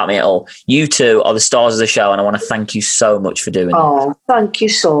podcast is not about me at all. You two are the stars of the show, and I want to thank you so much for doing it. Oh, thank you,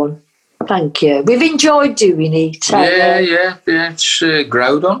 son. Thank you. We've enjoyed doing it. Yeah, it's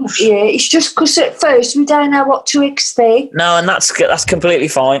grown on us. Yeah, it's just because at first we don't know what to expect. No, and that's completely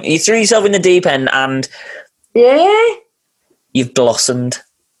fine. You threw yourself in the deep end, and you've blossomed.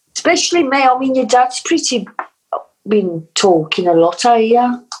 Especially me. I mean, your dad's been talking a lot, are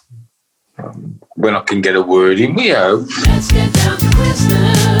you? When I can get a word in, we hope. Let's get down to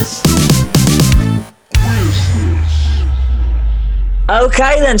business.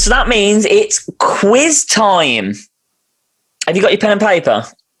 Okay, then. So that means it's quiz time. Have you got your pen and paper?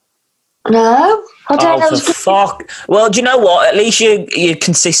 No, I don't know. For fuck. Well, do you know what? At least you're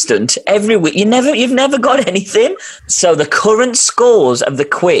consistent every week. You've never got anything. So the current scores of the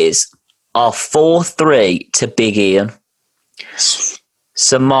quiz are 4-3 to Big Ian.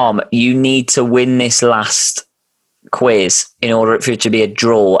 So, Mom, you need to win this last quiz in order for it to be a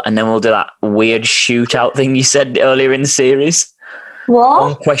draw, and then we'll do that weird shootout thing you said earlier in the series. What?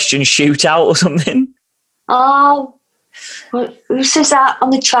 1 question shootout or something. Oh, who says that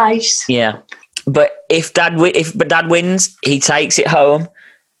on the chase? Yeah, but if Dad wins, he takes it home,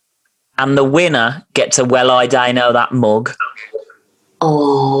 and the winner gets a Well I Know That mug.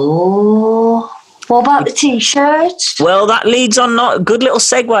 Oh, what about the T-shirts? Well, that leads on. Not a good little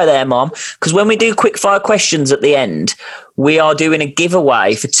segue there, Mom, because when we do quick fire questions at the end, we are doing a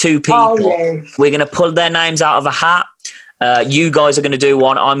giveaway for 2 people. Oh, yeah. We're going to pull their names out of a hat. You guys are going to do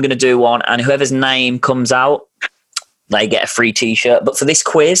one. I'm going to do one, and whoever's name comes out, they get a free T-shirt. But for this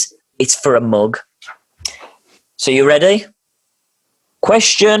quiz, it's for a mug. So you ready?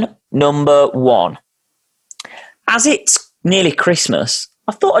 Question number 1. As it's nearly Christmas,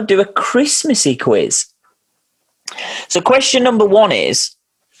 I thought I'd do a Christmassy quiz. So question number 1 is,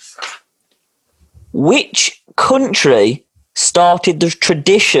 which country started the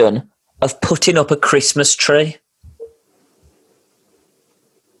tradition of putting up a Christmas tree?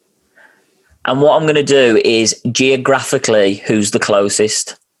 And what I'm going to do is geographically, who's the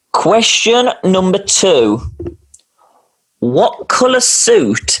closest? Question number 2. What colour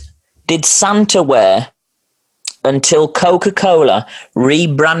suit did Santa wear until Coca-Cola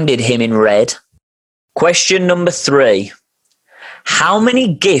rebranded him in red? Question number 3. How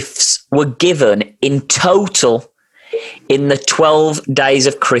many gifts were given in total in the 12 Days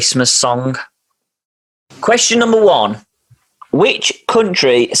of Christmas song? Question number 1. Which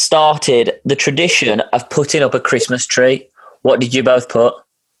country started the tradition of putting up a Christmas tree? What did you both put?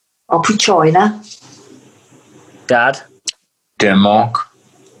 I'll put China. Dad? Denmark.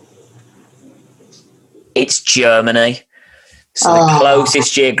 It's Germany. So the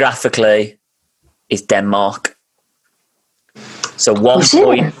closest geographically is Denmark. So 1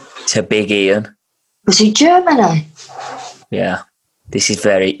 point to Big Ian. Was it Germany? Yeah. This is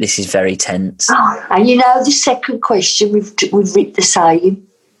very tense. Oh, and you know the second question we've written the same.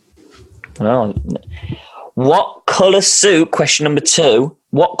 Oh. What colour suit, question number 2,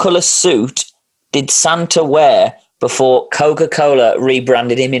 what colour suit did Santa wear before Coca-Cola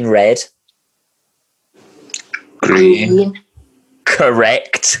rebranded him in red? Green.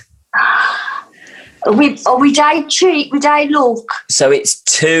 Correct. Are we day treat? We day look. So it's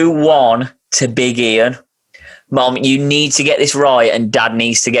 2-1 to Big Ian. Mom, you need to get this right and Dad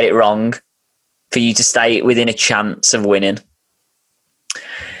needs to get it wrong for you to stay within a chance of winning.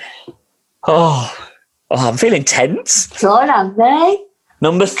 Oh, I'm feeling tense. God, am they?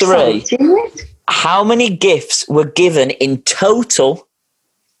 Number 3. How many gifts were given in total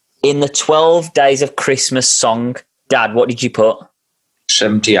in the 12 Days of Christmas song? Dad, what did you put?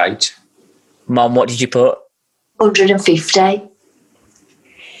 78. Mom, what did you put? 150.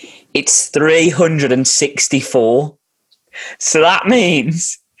 It's 364. So that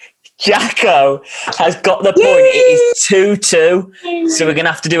means Jacko has got the point. It is 2-2. So we're going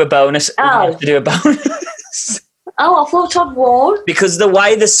to have to do a bonus. Oh, I thought I'd won. Because the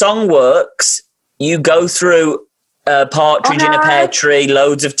way the song works, you go through Partridge in a Pear Tree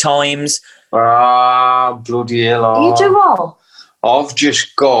loads of times. Ah, bloody hell. You do what? I've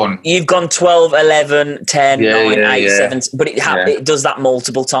just gone. You've gone 12, 11, 10, 9, 8, yeah. 7. But it does that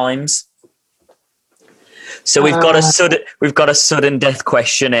multiple times. So we've got a sudden death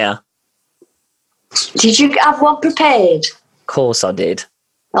question here. Did you have one prepared? Of course I did.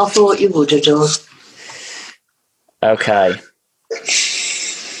 I thought you would have done. Okay.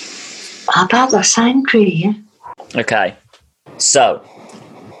 How about the same cream? Okay. So,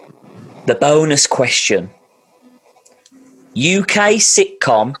 the bonus question. UK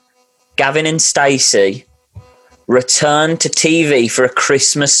sitcom Gavin and Stacey returned to TV for a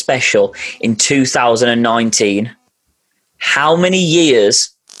Christmas special in 2019. How many years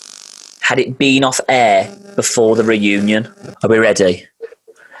had it been off air before the reunion? Are we ready?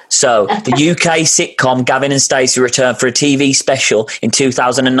 So, the UK sitcom Gavin and Stacey returned for a TV special in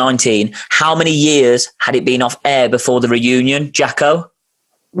 2019. How many years had it been off air before the reunion, Jacko?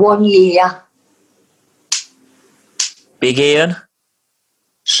 1 year. Big Ian?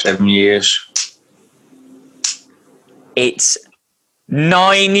 7 years. It's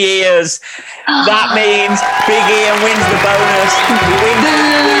 9 years. That means Big Ian wins the bonus.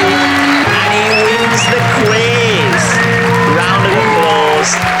 He wins the quiz. Round of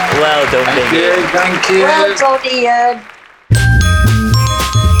applause. Well done, Big Ian. Thank you. Well done, Ian.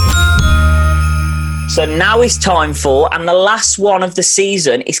 So now it's time for, and the last one of the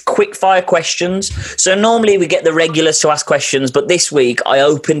season is quick fire questions. So normally we get the regulars to ask questions, but this week I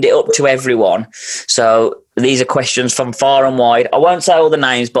opened it up to everyone. So these are questions from far and wide. I won't say all the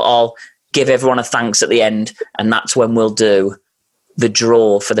names, but I'll give everyone a thanks at the end, and that's when we'll do the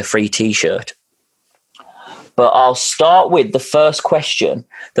draw for the free t-shirt. But I'll start with the first question.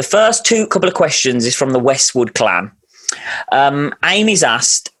 The first couple of questions is from the Westwood clan. Amy's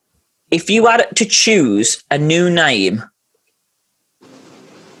asked, if you had to choose a new name,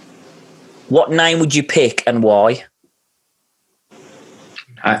 what name would you pick and why?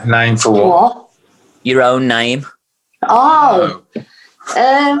 Name for what? What? Your own name. Oh.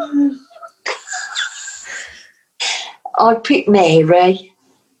 I'd pick Mary.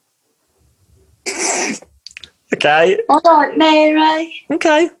 Okay. I like Mary.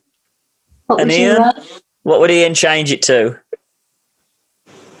 Okay. What And would you Ian? like? What would Ian change it to?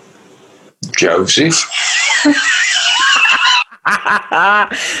 Joseph.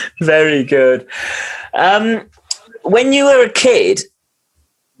 Very good. When you were a kid,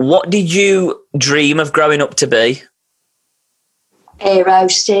 what did you dream of growing up to be? Air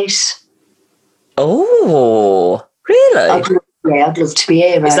hostess. Oh, really? I'd love to be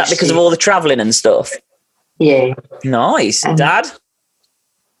air Is hostess. that because of all the travelling and stuff? Yeah. Nice. Dad?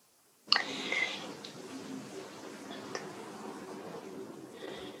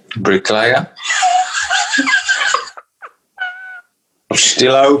 Bricklayer. I'm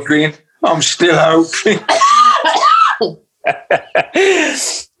still hoping.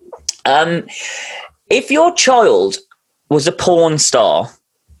 If your child was a porn star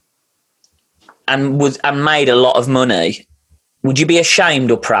and made a lot of money, would you be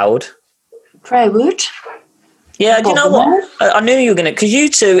ashamed or proud? Proud. Yeah, do you know what? I knew you were going to, because you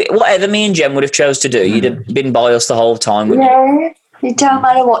two, whatever me and Jem would have chose to do, you'd have been by us the whole time, wouldn't you? Yeah, it don't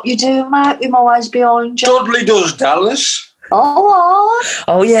matter what you do, mate. We're always behind you. Dudley does Dallas.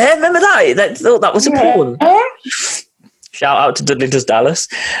 Oh, yeah, remember that? That was a porn. Yeah. Shout out to Dudley Does Dallas.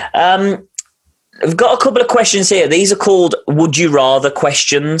 We've got a couple of questions here. These are called Would You Rather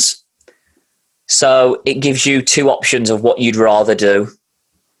questions. So it gives you two options of what you'd rather do.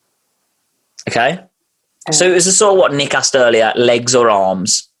 Okay? So it was the sort of what Nick asked earlier, legs or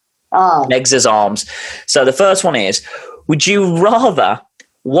arms? Legs as arms. So the first one is, would you rather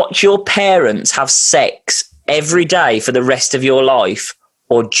watch your parents have sex every day for the rest of your life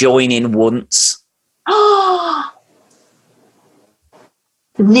or join in once?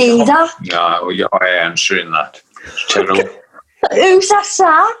 Neither. No, you're answering that. It's terrible. Who's that,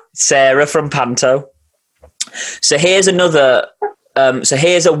 sir? Sarah from Panto. So here's another. So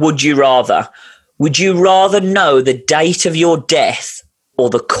here's a would you rather. Would you rather know the date of your death or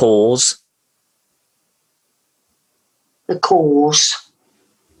the cause? The cause.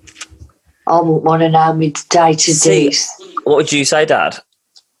 I wouldn't want to know my date of death. What would you say, Dad?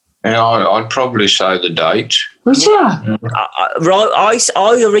 Yeah, I'd probably say the date. Would you?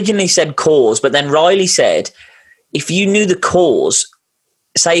 I originally said cause, but then Riley said if you knew the cause,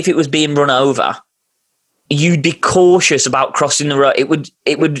 say if it was being run over, you'd be cautious about crossing the road. It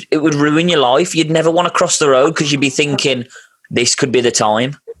would ruin your life. You'd never want to cross the road because you'd be thinking this could be the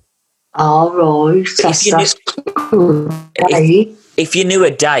time. Oh, right. If you knew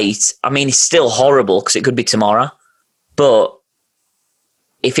a date, I mean, it's still horrible because it could be tomorrow. But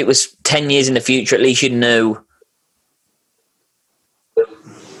if it was 10 years in the future, at least you knew.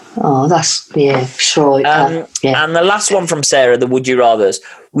 Oh, that's, yeah, sure. And the last one from Sarah, the would you rathers.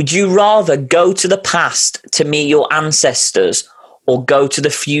 Would you rather go to the past to meet your ancestors or go to the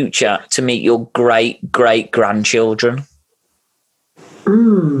future to meet your great-great-grandchildren?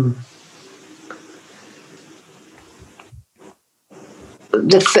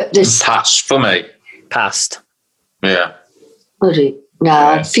 Past for me. Past. Yeah. Would it?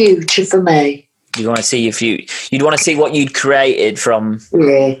 No, future for me. You want to see your future. You'd want to see what you'd created from.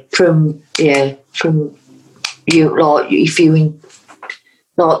 From you, like if you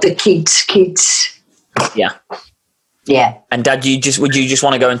like the kids. Yeah. Yeah. And Dad, would you just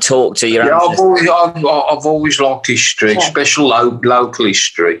want to go and talk to your Yeah, ancestors? I've always liked history, especially local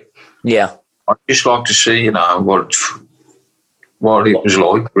history. Yeah. I just like to see, what it was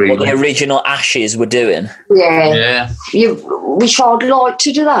like, really. What the original Ashes were doing. Yeah. Which I'd like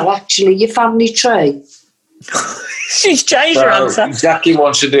to do that, actually, your family tree. She's changed her answer. Jackie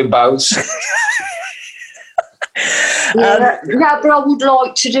wants to do both. No, but I would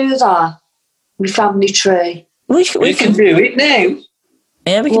like to do that, my family tree. We can do it now.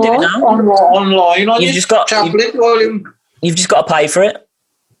 Yeah, we can do it now. Online on You've just got tablet. You've just got to pay for it.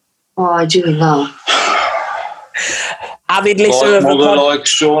 Oh, I do know. Avid listener of the like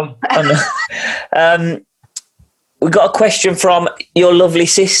son. We got a question from your lovely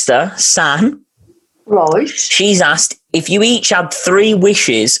sister, San. Right. She's asked, if you each had 3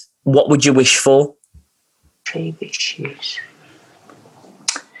 wishes, what would you wish for? 3 wishes.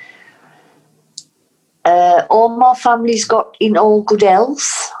 All my family's got in all good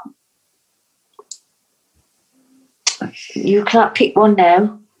health. You can't pick one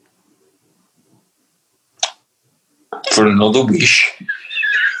now. For another wish.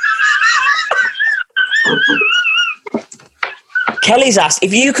 Kelly's asked,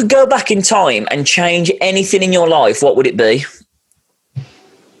 if you could go back in time and change anything in your life, what would it be?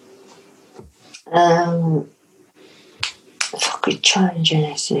 If I could change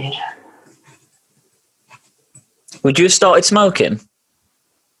anything. Would you have started smoking?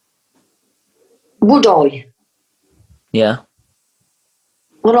 Would I? Yeah.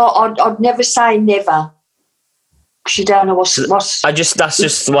 Well, I'd never say never. Because you don't know what's... That's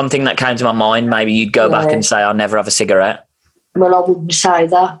just the one thing that came to my mind. Maybe you'd go back and say, I'll never have a cigarette. Well, I wouldn't say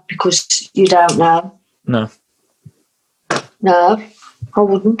that because you don't know. No. No, I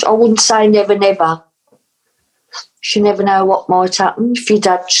wouldn't. I wouldn't say never, never. You never know what might happen if your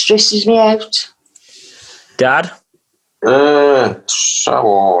dad stresses me out. Dad? So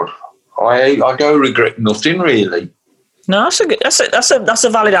hard. I don't regret nothing, really. No, that's a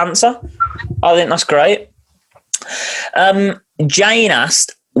valid answer. I think that's great. Jane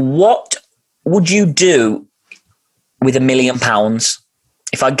asked, what would you do with £1 million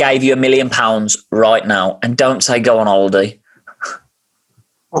if I gave you £1 million right now? And don't say go on holiday.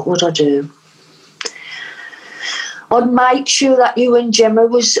 What would I do? I'd make sure that you and Gemma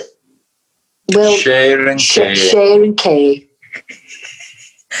was share and care.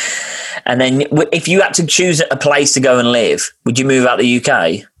 And then if you had to choose a place to go and live, would you move out the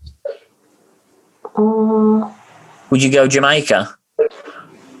UK? Would you go Jamaica?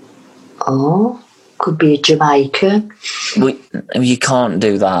 Oh, could be a Jamaican. You can't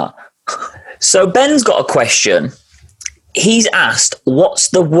do that. So Ben's got a question. He's asked, what's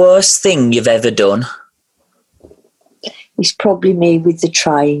the worst thing you've ever done? It's probably me with the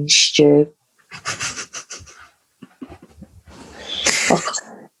train, Stu.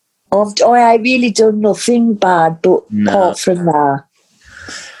 I really done nothing bad, but apart from that.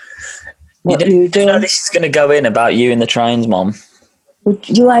 What you do? You know this is going to go in about you and the trains, Mum.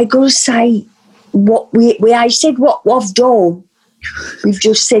 You ain't going to say what I said what we've done. We've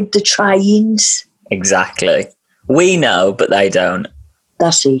just said the trains. Exactly. We know, but they don't.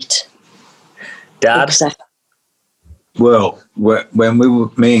 That's it. Dad? Exactly. Well, when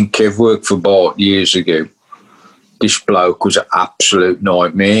me and Kev worked for Bart years ago, this bloke was an absolute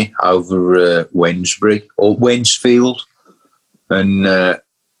nightmare over Wednesbury or Wensfield, and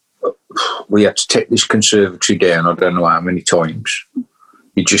we had to take this conservatory down. I don't know how many times.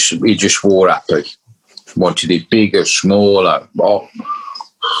 He just wore happy. Wanted it bigger, smaller. Oh,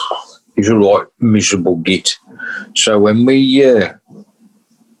 he's a right miserable git. So when we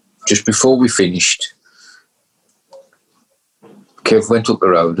just before we finished, Kev went up the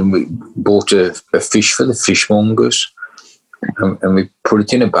road and we bought a fish for the fishmongers, and we put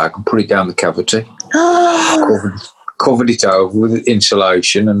it in a bag and put it down the cavity. Covered it over with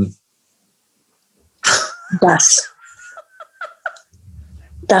insulation, and that's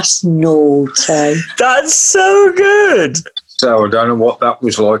naughty. That's so good. So I don't know what that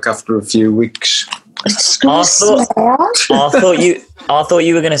was like after a few weeks. I thought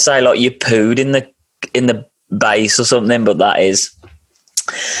you were going to say like you pooed in the base or something, but that is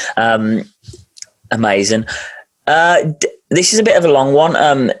amazing. This is a bit of a long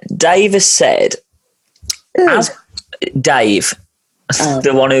one. Dave has said, as Dave,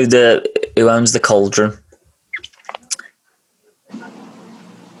 the one who owns the Cauldron.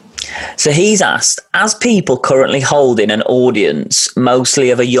 So he's asked, as people currently holding an audience, mostly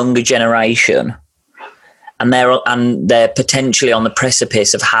of a younger generation, and they're potentially on the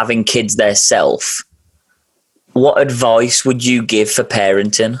precipice of having kids theirself, what advice would you give for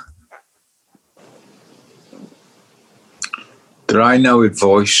parenting? There ain't no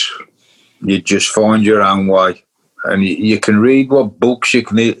advice. You just find your own way. And you can read what books, you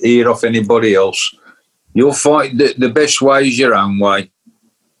can hear off anybody else. You'll find the best way is your own way.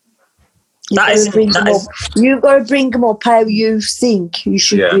 You've got to bring them up how you think you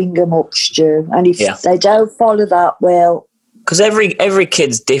should bring them up, Stu. And if they don't follow that, well... Because every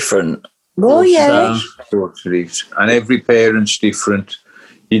kid's different. Oh, yeah. And every parent's different.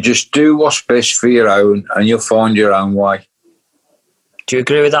 You just do what's best for your own and you'll find your own way. Do you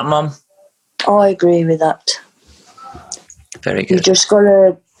agree with that, Mum? I agree with that. Very good. You just got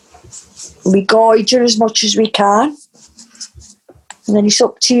to... We guide you as much as we can. And then it's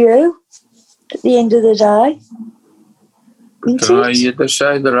up to you at the end of the day. They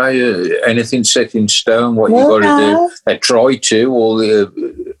say there ain't anything set in stone, what you've got to do. They try to, all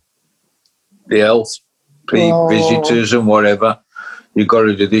the health visitors and whatever. You've got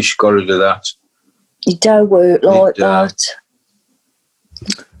to do this, you've got to do that. It don't work like that.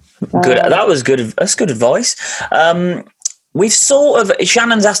 Good. That was good. That's good advice. We've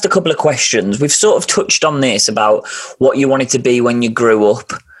Shannon's asked a couple of questions. We've sort of touched on this about what you wanted to be when you grew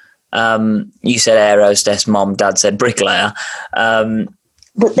up. You said air hostess, Mom, Dad said bricklayer.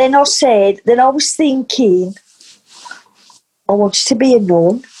 But then I was thinking, I wanted to be a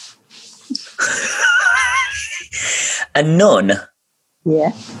nun. A nun?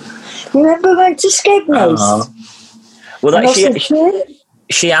 Yeah. You remember we went to Skegness? Well,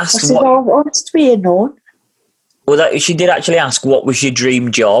 she asked. I wanted to be a nun. Well, she did actually ask, what was your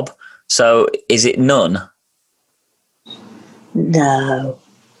dream job? So, is it nun? No.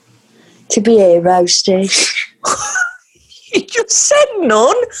 To be air hostess. You just said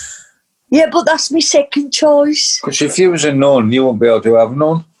nun? Yeah, but that's my second choice. Because if you was a nun, you wouldn't be able to have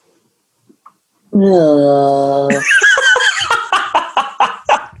none. No.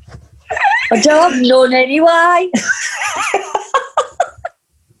 I don't have none anyway.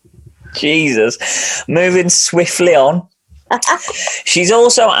 Jesus. Moving swiftly on. She's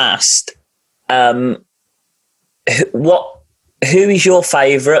also asked, who is your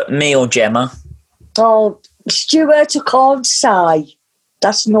favourite, me or Gemma? Oh, Stuart, I can't say.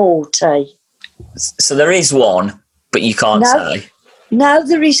 That's naughty. So there is one, but you can't say. No,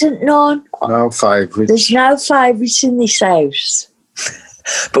 there isn't none. No favourites. There's no favourites in this house.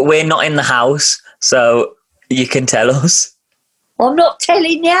 But we're not in the house, so you can tell us. I'm not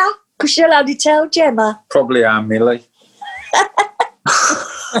telling you. Because you'll only tell Gemma. Probably our Millie.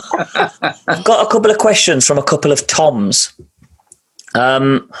 I've got a couple of questions from a couple of Toms.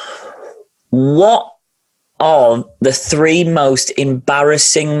 What are the 3 most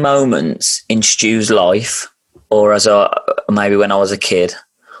embarrassing moments in Stu's life, or maybe when I was a kid?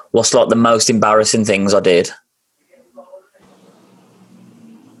 What's like the most embarrassing things I did?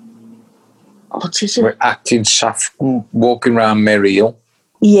 What is it? We're acting soft, walking around Merrill.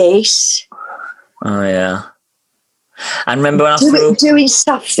 Yes. Oh yeah. And remember when I threw doing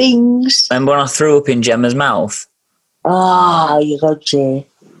soft things. Remember when I threw up in Gemma's mouth? Oh, you got you.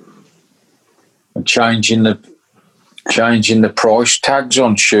 And changing the price tags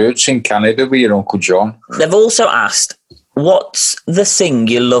on shirts in Canada with your Uncle John. They've also asked, what's the thing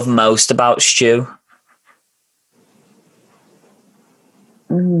you love most about Stu?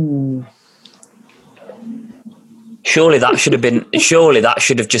 Surely that should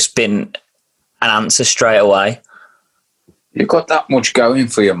have just been an answer straight away. You've got that much going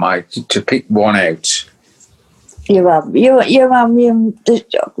for you, mate, to pick one out. You have.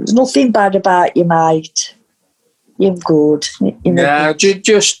 There's nothing bad about you, mate. You're good. No,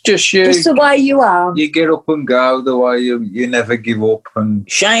 just you. Just the way you are. You get up and go the way you never give up. And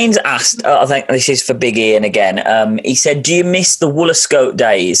Shane's asked, I think this is for Big Ian again. He said, do you miss the Woolescote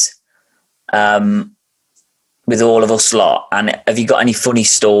days with all of us lot? And have you got any funny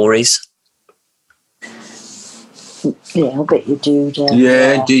stories? Yeah, I bet you do.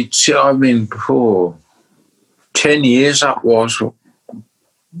 Yeah, I mean, 10 years that was from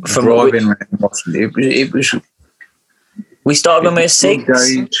driving around, wasn't it? It was. We started when we were 6.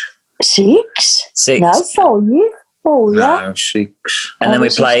 6? 6. No, 4 years. 4, yeah. No, 6. And then we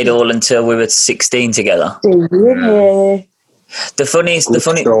played all until we were 16 together. Yeah. The funny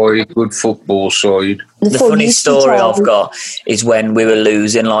side, good football side. The funny story I've got is when we were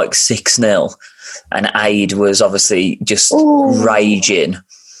losing like 6-0 and Aid was obviously just raging.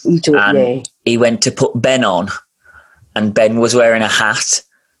 He went to put Ben on and Ben was wearing a hat.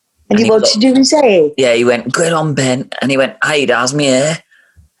 And he wanted to do his hair? Yeah, he went, good on, Ben. And he went, Aid, how's my hair?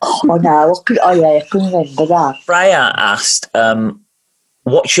 Oh, no, I can remember that. Freya asked,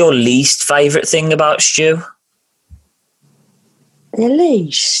 what's your least favourite thing about Stu? The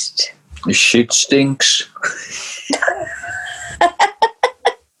least? The shit stinks.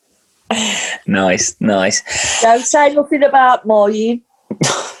 Nice. Don't say nothing about mine.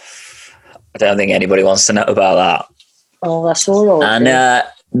 I don't think anybody wants to know about that. Oh, that's all right. And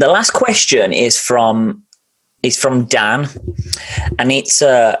the last question is from Dan, and it's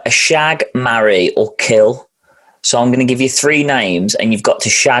a shag, marry, or kill. So I'm going to give you 3 names, and you've got to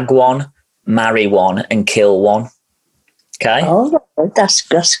shag one, marry one, and kill one. Okay? Oh,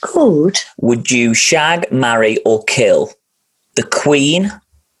 that's good. Would you shag, marry, or kill the Queen,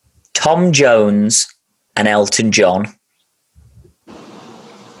 Tom Jones, and Elton John?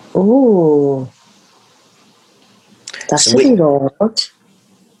 Oh, that's a bit odd.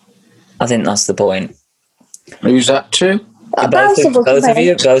 I think that's the point. Who's that to?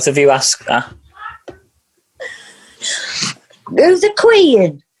 Both of you ask. Who's the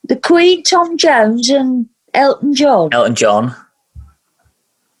Queen? The Queen, Tom Jones, and Elton John. Elton John.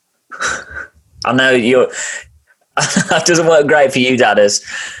 I know you're. That doesn't work great for you, Dadders.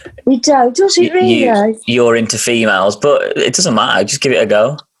 It does it really? You're into females, but it doesn't matter. Just give it a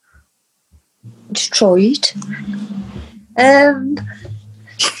go. Just try it.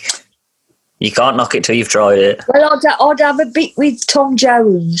 You can't knock it till you've tried it. Well, I'd have a bit with Tom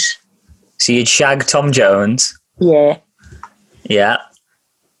Jones. So you'd shag Tom Jones? Yeah. Yeah.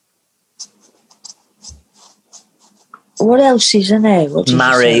 What else is in there?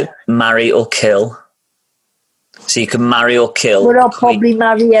 Marry or kill. So you can marry or kill. Well, I'll probably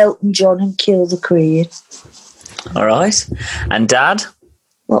marry Elton John and kill the Queen. All right. And Dad?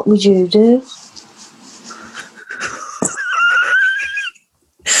 What would you do?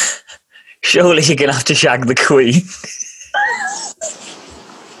 Surely you're going to have to shag the Queen.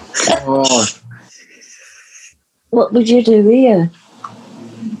 Oh. What would you do here?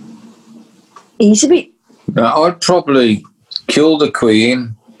 He's a bit... I'd probably kill the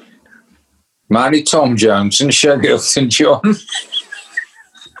Queen, marry Tom Jones, and shag Elton John.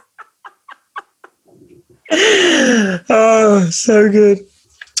 Oh, so good.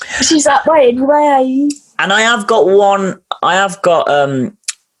 She's that way anyway. And I have got one.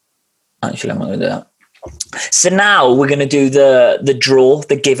 Actually, I'm not going to do that. So now we're going to do the draw,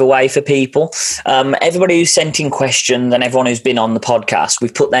 the giveaway for people. Everybody who's sent in questions and everyone who's been on the podcast,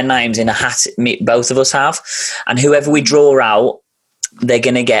 we've put their names in a hat. Both of us have, and whoever we draw out, they're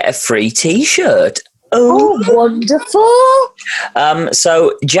going to get a free T-shirt. Oh, wonderful.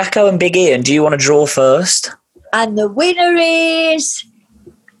 So, Jacko and Big Ian, do you want to draw first? And the winner is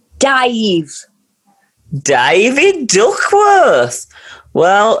Dave. David Duckworth.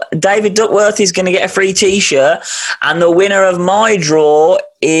 Well, David Duckworth is going to get a free T-shirt, and the winner of my draw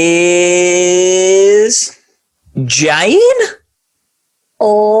is Jane.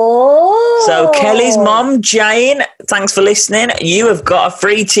 Oh. So Kelly's mum, Jane, thanks for listening. You have got a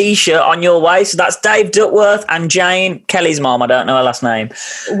free T-shirt on your way. So that's Dave Duckworth and Jane, Kelly's mum. I don't know her last name.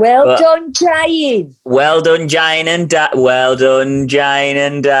 Well done, Jane. Well done, Jane and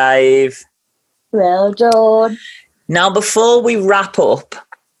Dave. Well done. Now, before we wrap up,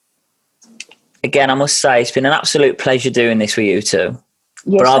 again, I must say it's been an absolute pleasure doing this with you two.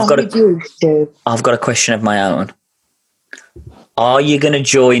 Yes, but I've got a question of my own. Are you going to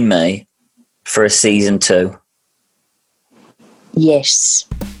join me for a season 2? Yes.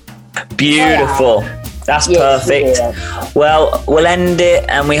 Beautiful. That's perfect. Well, we'll end it,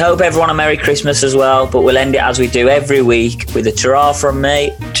 and we hope everyone a Merry Christmas as well, but we'll end it as we do every week with a ta-ra from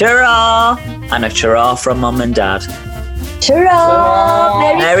me, ta-ra, and a ta-ra from Mum and Dad.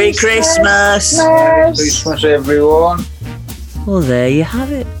 Ta-ra! Merry Christmas! Merry Christmas, everyone. Well, there you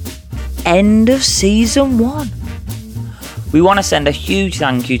have it. End of season 1. We want to send a huge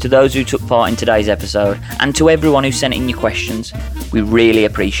thank you to those who took part in today's episode and to everyone who sent in your questions. We really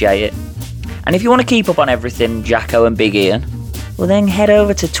appreciate it. And if you want to keep up on everything Jacko and Big Ian, well then head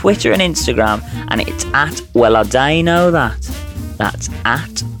over to Twitter and Instagram, and it's at WellIDKnowThat. That's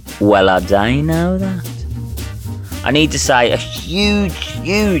at WellIDKnowThat. I need to say a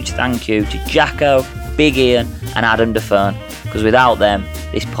huge thank you to Jacko, Big Ian and Adam DeFern, because without them,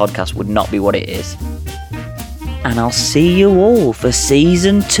 this podcast would not be what it is. And I'll see you all for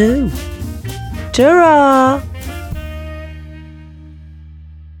season 2. Ta-ra!